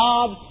 O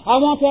God. I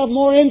want to have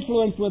more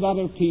influence with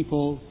other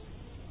people.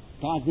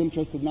 God's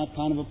interested in that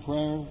kind of a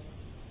prayer.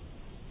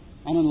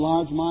 And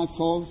enlarge my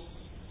coast,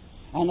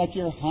 and that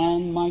your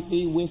hand might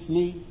be with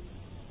me.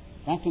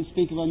 That can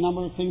speak of a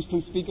number of things.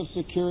 Can speak of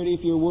security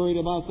if you're worried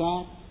about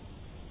that.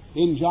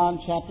 In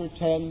John chapter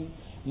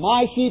 10,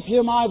 my sheep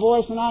hear my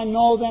voice, and I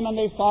know them, and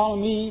they follow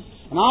me.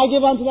 And I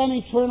give unto them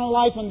eternal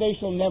life, and they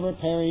shall never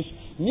perish.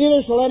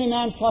 Neither shall any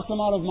man pluck them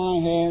out of my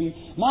hand.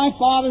 My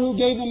Father who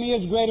gave them me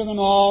is greater than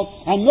all,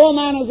 and no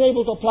man is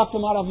able to pluck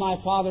them out of my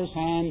Father's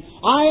hand.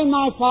 I and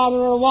my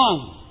Father are one.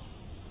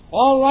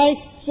 All right,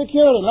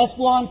 security. Let's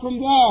go on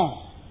from there.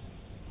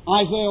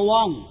 Isaiah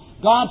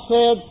 1. God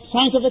said,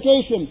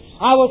 sanctification.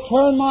 I will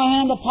turn my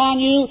hand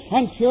upon you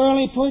and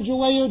purely purge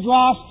away your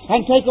dross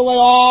and take away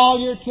all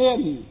your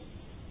sin.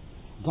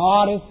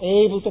 God is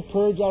able to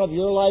purge out of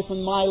your life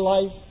and my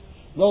life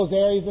those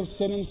areas of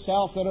sin and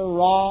self that are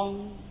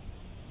wrong.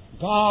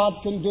 God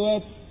can do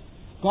it.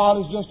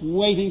 God is just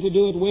waiting to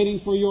do it,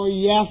 waiting for your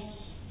yes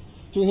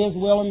to His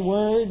will and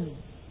word.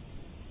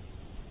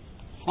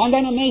 And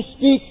then it may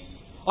speak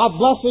of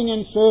blessing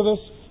and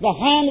service. The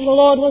hand of the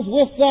Lord was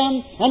with them,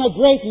 and a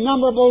great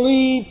number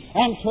believed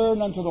and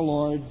turned unto the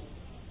Lord.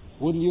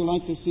 Wouldn't you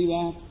like to see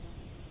that?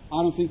 I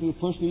don't think there's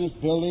a person in this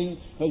building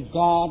that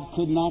God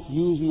could not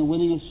use in the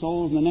winning of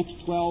souls in the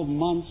next 12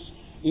 months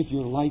if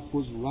your life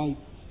was right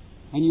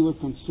and you were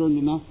concerned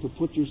enough to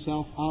put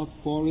yourself out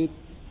for it.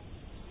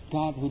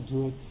 God would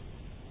do it.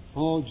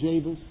 Oh,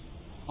 Jabez,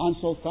 I'm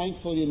so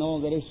thankful, you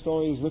know, that his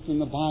story is written in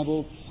the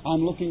Bible.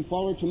 I'm looking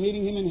forward to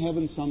meeting him in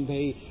heaven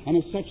someday. And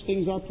if such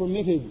things are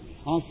permitted,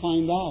 I'll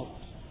find out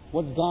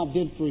what God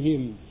did for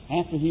him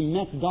after he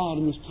met God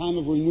in this time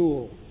of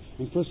renewal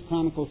in 1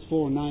 Chronicles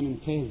 4, 9 and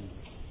 10.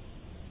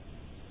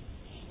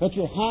 That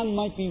your hand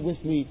might be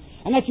with me,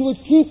 and that you would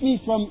keep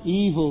me from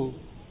evil.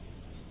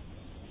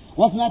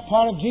 Wasn't that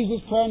part of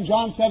Jesus' prayer in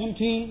John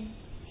 17?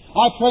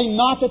 I pray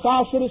not that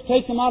thou shouldest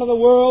take them out of the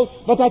world,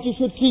 but that you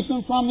should keep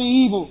them from the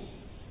evil.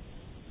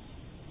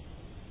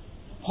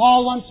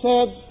 Paul once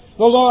said,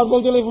 the Lord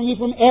will deliver me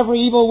from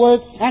every evil work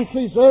and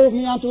preserve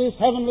me unto His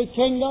heavenly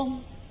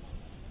kingdom.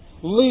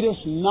 Lead us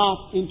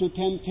not into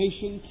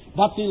temptation,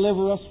 but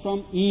deliver us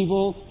from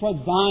evil, for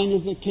thine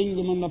is the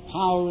kingdom and the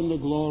power and the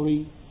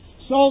glory.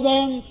 So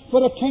then, for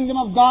the kingdom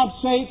of God's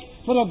sake,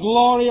 for the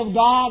glory of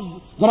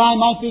God, that I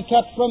might be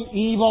kept from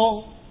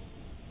evil.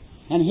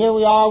 And here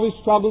we are, we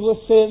struggle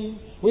with sin.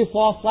 We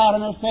fall flat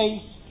on our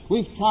face.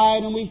 We've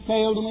tried and we've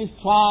failed, and we've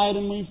tried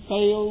and we've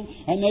failed.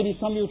 And maybe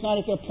some of you are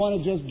at the point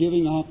of just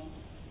giving up.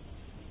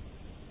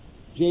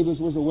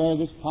 Jabez was aware of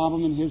this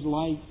problem in his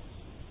life,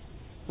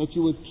 that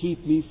you would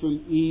keep me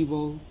from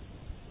evil,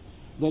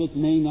 that it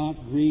may not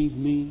grieve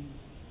me.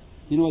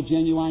 You know, a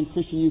genuine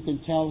Christian, you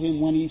can tell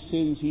him when he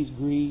sins, he's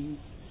grieved.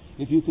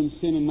 If you can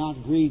sin and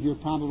not grieve, you're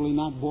probably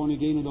not born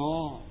again at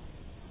all.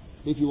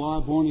 If you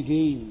are born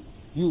again,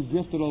 you've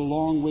drifted a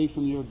long way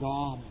from your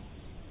God.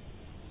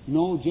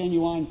 No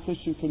genuine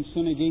Christian can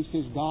sin against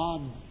his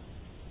God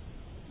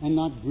and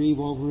not grieve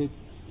over it.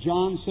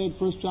 John said,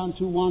 1 John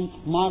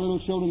 2:1, My little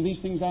children, these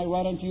things I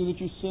write unto you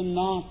that you sin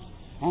not.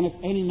 And if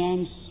any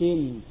man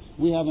sin,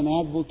 we have an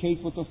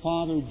advocate with the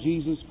Father,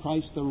 Jesus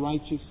Christ the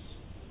righteous.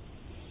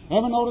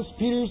 Ever notice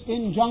Peter's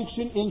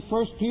injunction in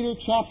 1 Peter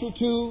chapter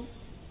 2?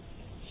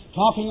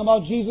 Talking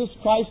about Jesus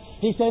Christ,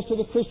 he says to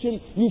the Christian,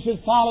 you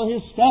should follow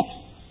his steps.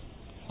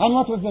 And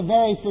what was the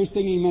very first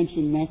thing he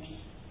mentioned next?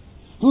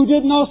 Who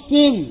did no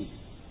sin,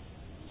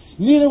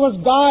 neither was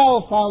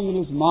guile found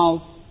in his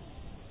mouth.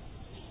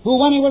 Who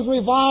when he was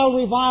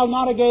reviled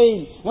not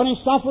again. When he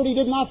suffered, he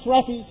did not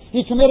threaten.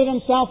 He committed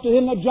himself to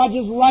him that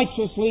judges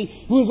righteously,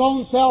 whose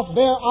own self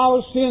bare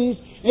our sins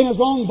in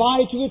his own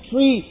body to the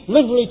tree,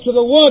 literally to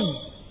the wood,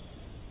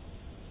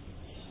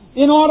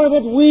 in order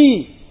that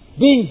we,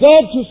 being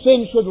dead to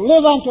sin, should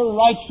live unto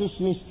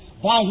righteousness,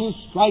 by whose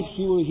stripes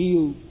you were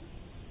healed.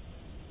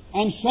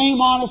 And shame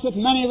on us if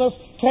many of us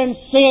can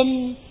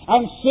sin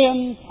and sin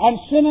and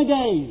sin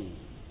again,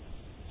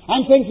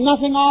 and think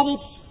nothing of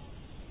it,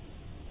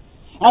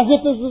 as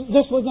if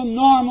this was a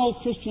normal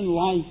Christian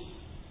life.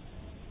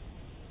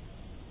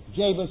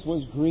 Jabez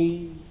was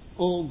grieved.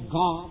 Oh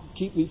God,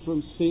 keep me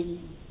from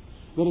sin,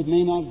 that it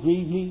may not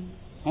grieve me.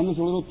 And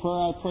there's a little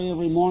prayer I pray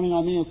every morning.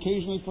 I may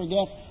occasionally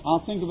forget.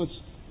 I'll think of it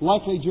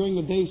likely during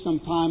the day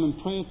sometime and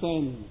pray it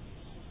then.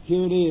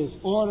 Here it is.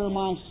 Order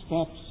my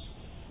steps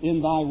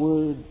in thy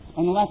word,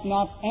 and let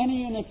not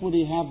any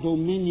iniquity have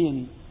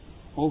dominion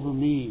over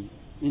me.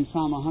 In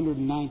Psalm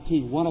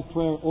 119. What a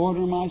prayer.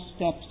 Order my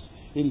steps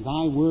in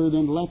thy word,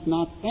 and let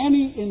not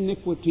any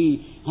iniquity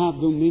have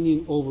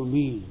dominion over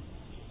me.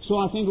 So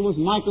I think it was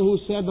Micah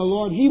who said, the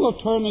Lord, He will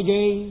turn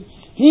again.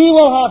 He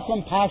will have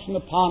compassion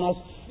upon us.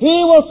 He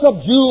will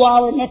subdue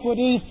our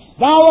iniquities.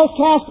 Thou wilt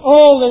cast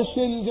all their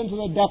sins into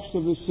the depths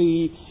of the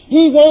sea.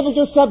 He's able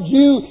to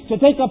subdue, to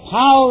take the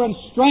power and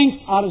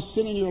strength out of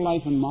sin in your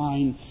life and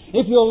mine.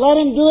 If you'll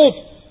let Him do it,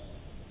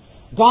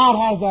 God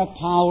has that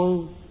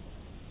power.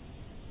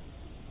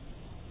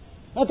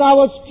 That thou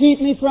wouldst keep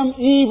me from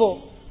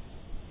evil,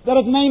 that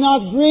it may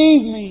not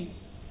grieve me.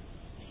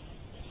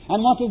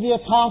 And what does the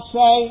account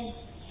say?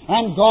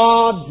 And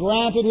God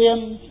granted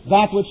him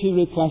that which he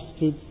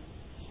requested.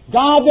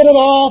 God did it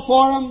all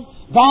for him.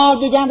 God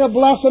began to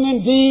bless him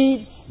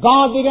indeed.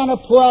 God began to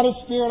pour out His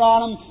Spirit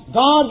on him.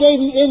 God gave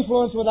him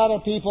influence with other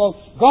people.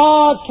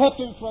 God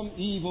kept him from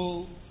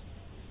evil.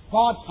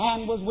 God's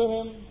hand was with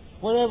him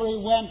wherever he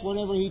went,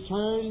 wherever he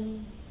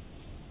turned.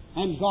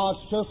 And God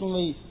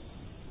certainly,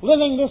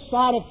 living this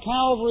side of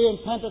Calvary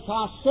and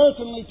Pentecost,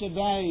 certainly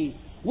today,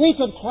 we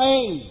could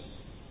claim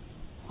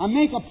and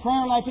make a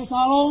prayer like this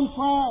our own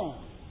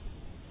prayer.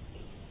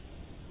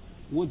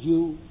 Would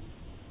you?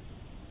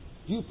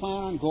 Do you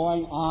plan on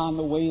going on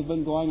the way you've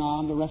been going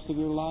on the rest of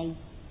your life?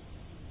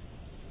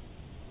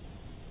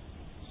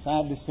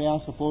 Sad to say, I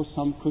suppose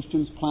some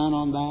Christians plan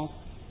on that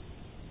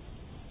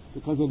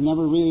because they've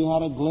never really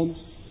had a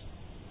glimpse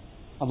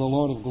of the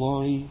Lord of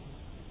glory.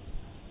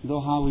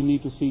 Though how we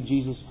need to see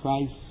Jesus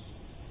Christ.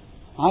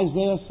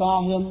 Isaiah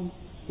saw Him.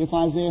 If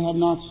Isaiah had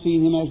not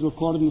seen Him as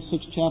recorded in the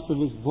 6th chapter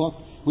of his book,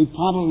 we'd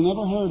probably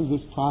never heard of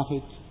this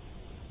prophet.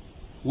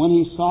 When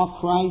he saw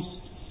Christ,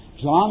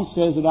 John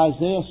says that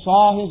Isaiah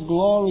saw His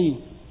glory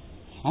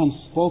and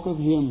spoke of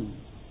Him.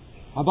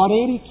 About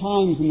 80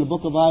 times in the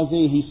book of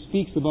Isaiah he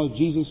speaks about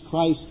Jesus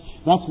Christ.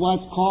 That's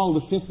why it's called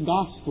the 5th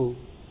Gospel.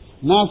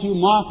 Matthew,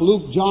 Mark,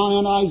 Luke,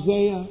 John, and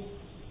Isaiah.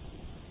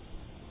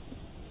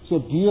 It's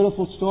a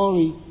beautiful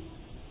story.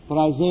 But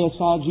Isaiah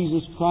saw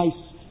Jesus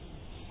Christ.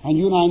 And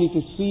you and I need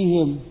to see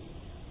Him.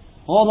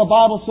 Oh, the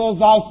Bible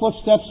says, thy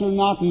footsteps are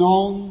not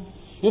known.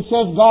 It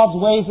says God's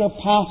ways are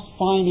past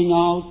finding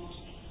out.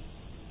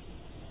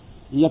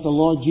 And yet the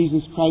Lord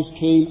Jesus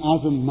Christ came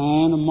as a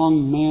man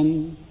among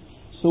men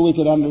so we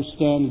could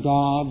understand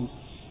God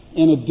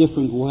in a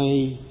different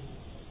way.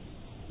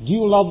 Do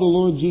you love the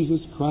Lord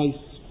Jesus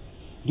Christ?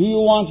 Do you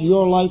want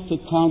your life to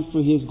count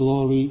for His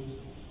glory?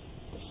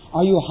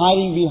 Are you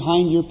hiding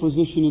behind your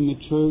position in the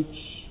church?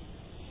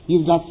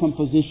 You've got some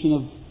position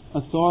of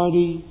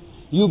authority.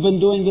 You've been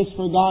doing this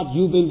for God.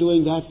 You've been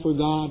doing that for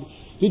God.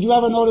 Did you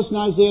ever notice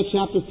in Isaiah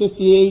chapter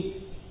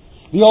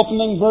 58, the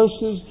opening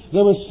verses,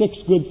 there were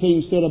 6 good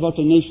things said about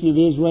the nation of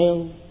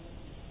Israel.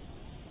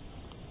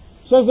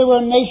 It says they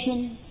were a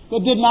nation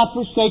that did not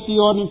forsake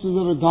the ordinances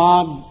of their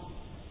God.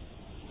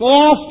 They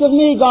asked of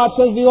me, God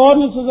says, the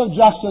ordinances of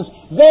justice.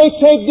 They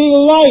take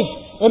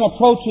delight in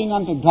approaching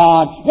unto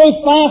God. They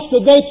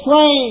fasted, they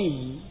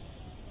prayed.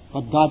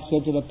 But God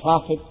said to the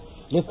prophet,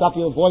 lift up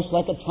your voice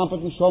like a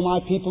trumpet and show my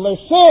people their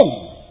sin.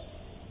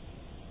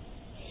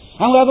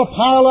 And we have a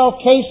parallel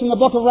case in the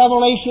book of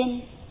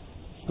Revelation.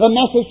 The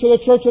message to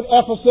the church at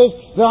Ephesus,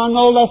 there are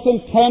no less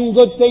than 10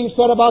 good things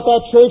said about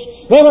that church.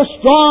 They were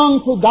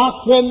strong to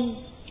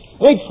doctrine.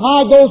 They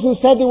tried those who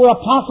said they were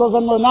apostles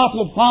and were not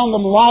and had found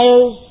them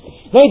liars.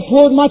 They'd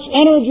poured much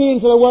energy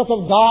into the work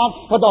of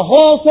God, but the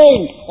whole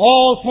thing,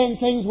 all 10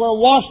 things were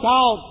washed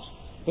out.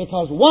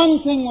 Because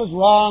one thing was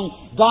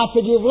wrong. God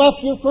said, you've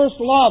left your first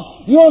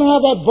love. You don't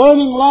have that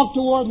burning love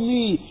toward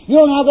me. You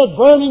don't have that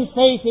burning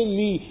faith in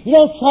me. You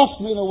don't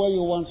trust me the way you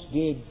once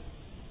did.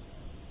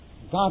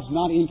 God's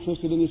not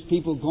interested in His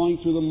people going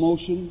through the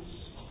motions.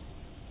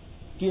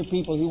 Dear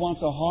people, He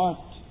wants a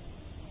heart.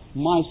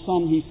 My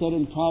son, He said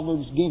in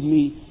Proverbs, give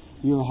me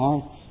your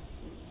heart.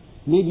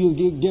 Maybe you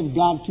give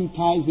God 2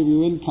 tithes of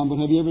your income,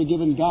 but have you ever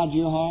given God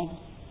your heart?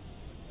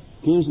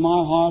 Here's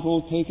my heart,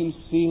 oh, take and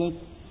seal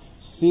it.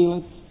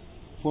 Seal it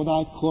for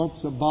thy courts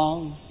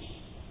above.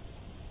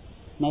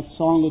 And that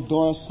song that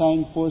Doris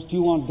sang for us, do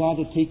you want God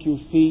to take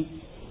your feet,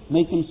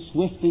 make them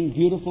swift and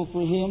beautiful for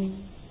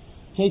Him?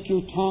 Take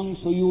your tongue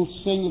so you will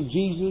sing of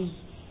Jesus,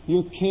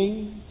 your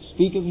King,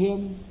 speak of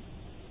Him.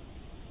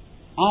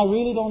 I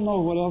really don't know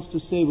what else to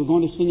say. We're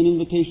going to sing an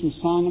invitation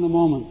song in a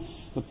moment.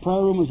 The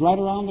prayer room is right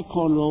around the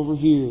corner over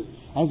here.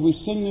 As we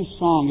sing this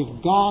song,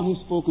 if God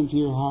has spoken to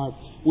your heart,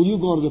 will you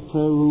go to the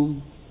prayer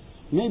room?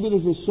 Maybe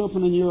there's a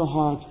serpent in your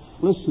heart.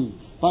 Listen,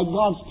 by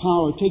God's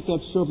power, take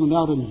that serpent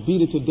out and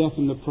beat it to death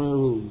in the prayer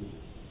room.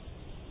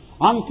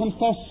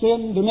 Unconfessed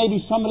sin, there may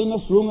be somebody in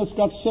this room that's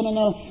got sin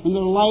in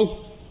their life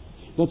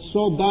that's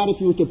so bad if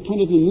you were to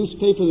print it in the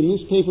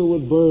newspaper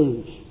would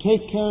burn.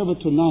 Take care of it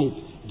tonight.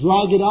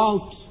 Drag it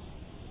out.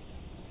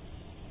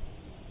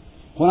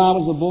 When I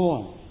was a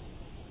boy,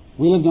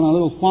 we lived on a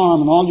little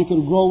farm and all you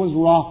could grow was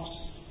rocks.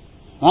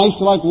 I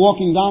used to like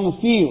walking down the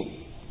field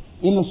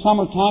in the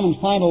summertime and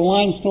find a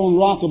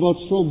limestone rock about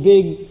so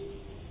big.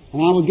 And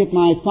I would get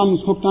my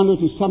thumbs hooked under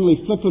it and suddenly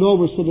flip it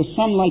over so the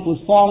sunlight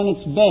would fall in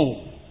its bed.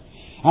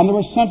 And there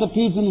were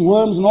centipedes and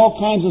worms and all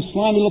kinds of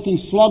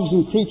slimy-looking slugs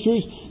and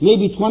creatures,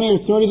 maybe 20 or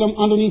 30 of them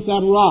underneath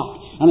that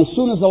rock. And as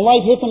soon as the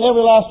light hit them,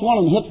 every last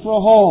one of them hit for a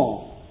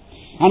hole.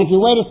 And if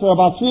you waited for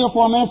about 3 or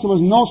 4 minutes, there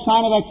was no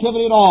sign of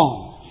activity at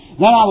all.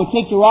 Then I would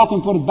take the rock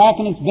and put it back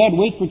in its bed,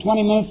 wait for 20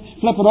 minutes,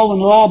 flip it over,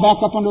 and they're all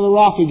back up under the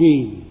rock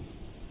again.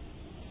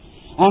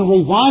 And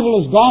revival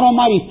is God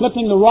Almighty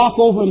flipping the rock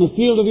over in the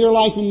field of your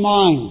life and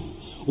mine.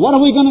 What are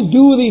we going to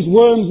do with these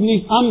worms and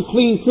these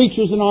unclean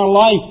creatures in our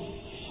life?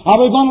 Are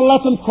we going to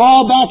let them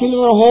crawl back into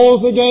their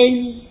holes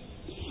again?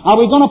 Are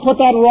we going to put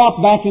that rock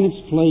back in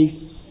its place?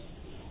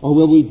 Or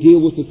will we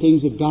deal with the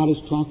things that God is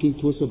talking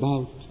to us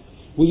about?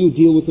 Will you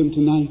deal with them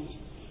tonight?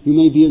 You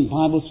may be in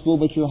Bible school,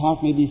 but your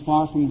heart may be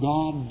far from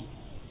God.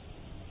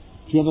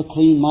 Do you have a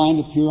clean mind,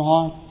 a pure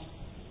heart?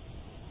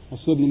 I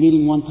said in a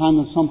meeting one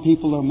time that some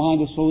people, their mind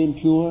is so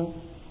impure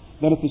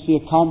that if they see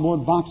a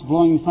cardboard box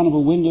blowing in front of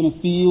a wind in a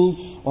field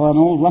or an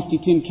old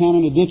rusty tin can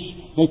in a ditch,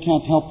 they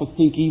can't help but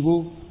think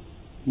evil.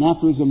 And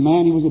after he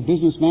was a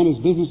businessman, his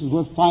business is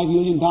worth $5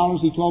 million.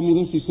 He told me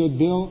this. He said,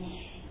 Bill,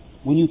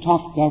 when you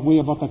talked that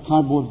way about the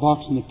cardboard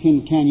box and the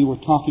tin can, you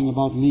were talking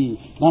about me.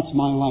 That's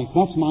my life.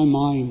 That's my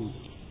mind.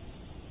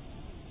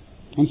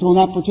 And so in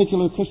that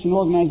particular Christian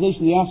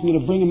organization, they asked me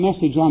to bring a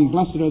message on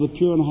blessed are the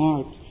pure in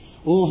heart.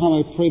 Oh, how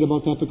I prayed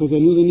about that because I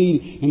knew the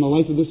need in the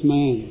life of this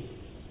man.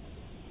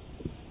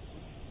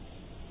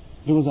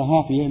 There was a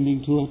happy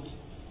ending to it.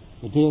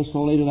 A day or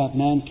so later, that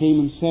man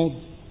came and said,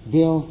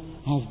 Bill,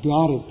 I've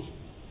got it.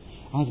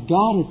 I've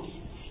got it.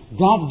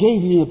 God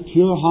gave me a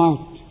pure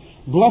heart.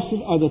 Blessed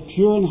are the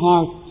pure in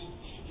heart,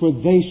 for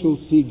they shall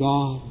see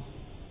God.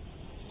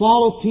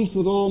 Follow peace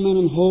with all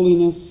men and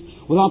holiness,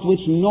 without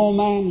which no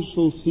man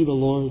shall see the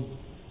Lord.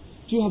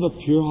 Do you have a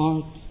pure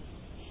heart?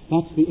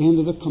 That's the end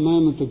of the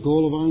commandment, the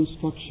goal of our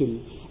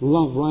instruction.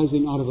 Love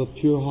rising out of a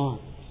pure heart.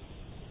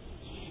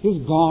 Is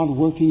God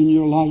working in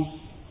your life?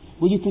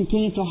 Will you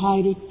continue to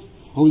hide it?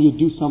 Or will you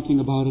do something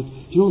about it?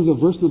 Do you know there's a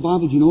verse in the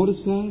Bible? Do you know what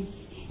it says?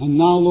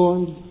 And now,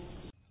 Lord.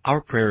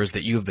 Our prayer is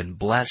that you have been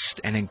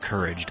blessed and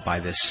encouraged by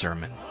this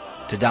sermon.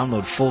 To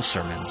download full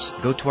sermons,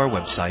 go to our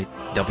website,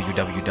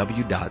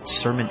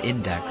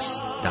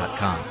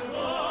 www.sermonindex.com.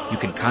 You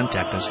can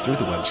contact us through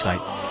the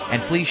website,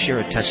 and please share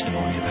a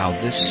testimony of how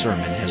this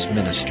sermon has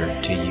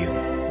ministered to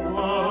you.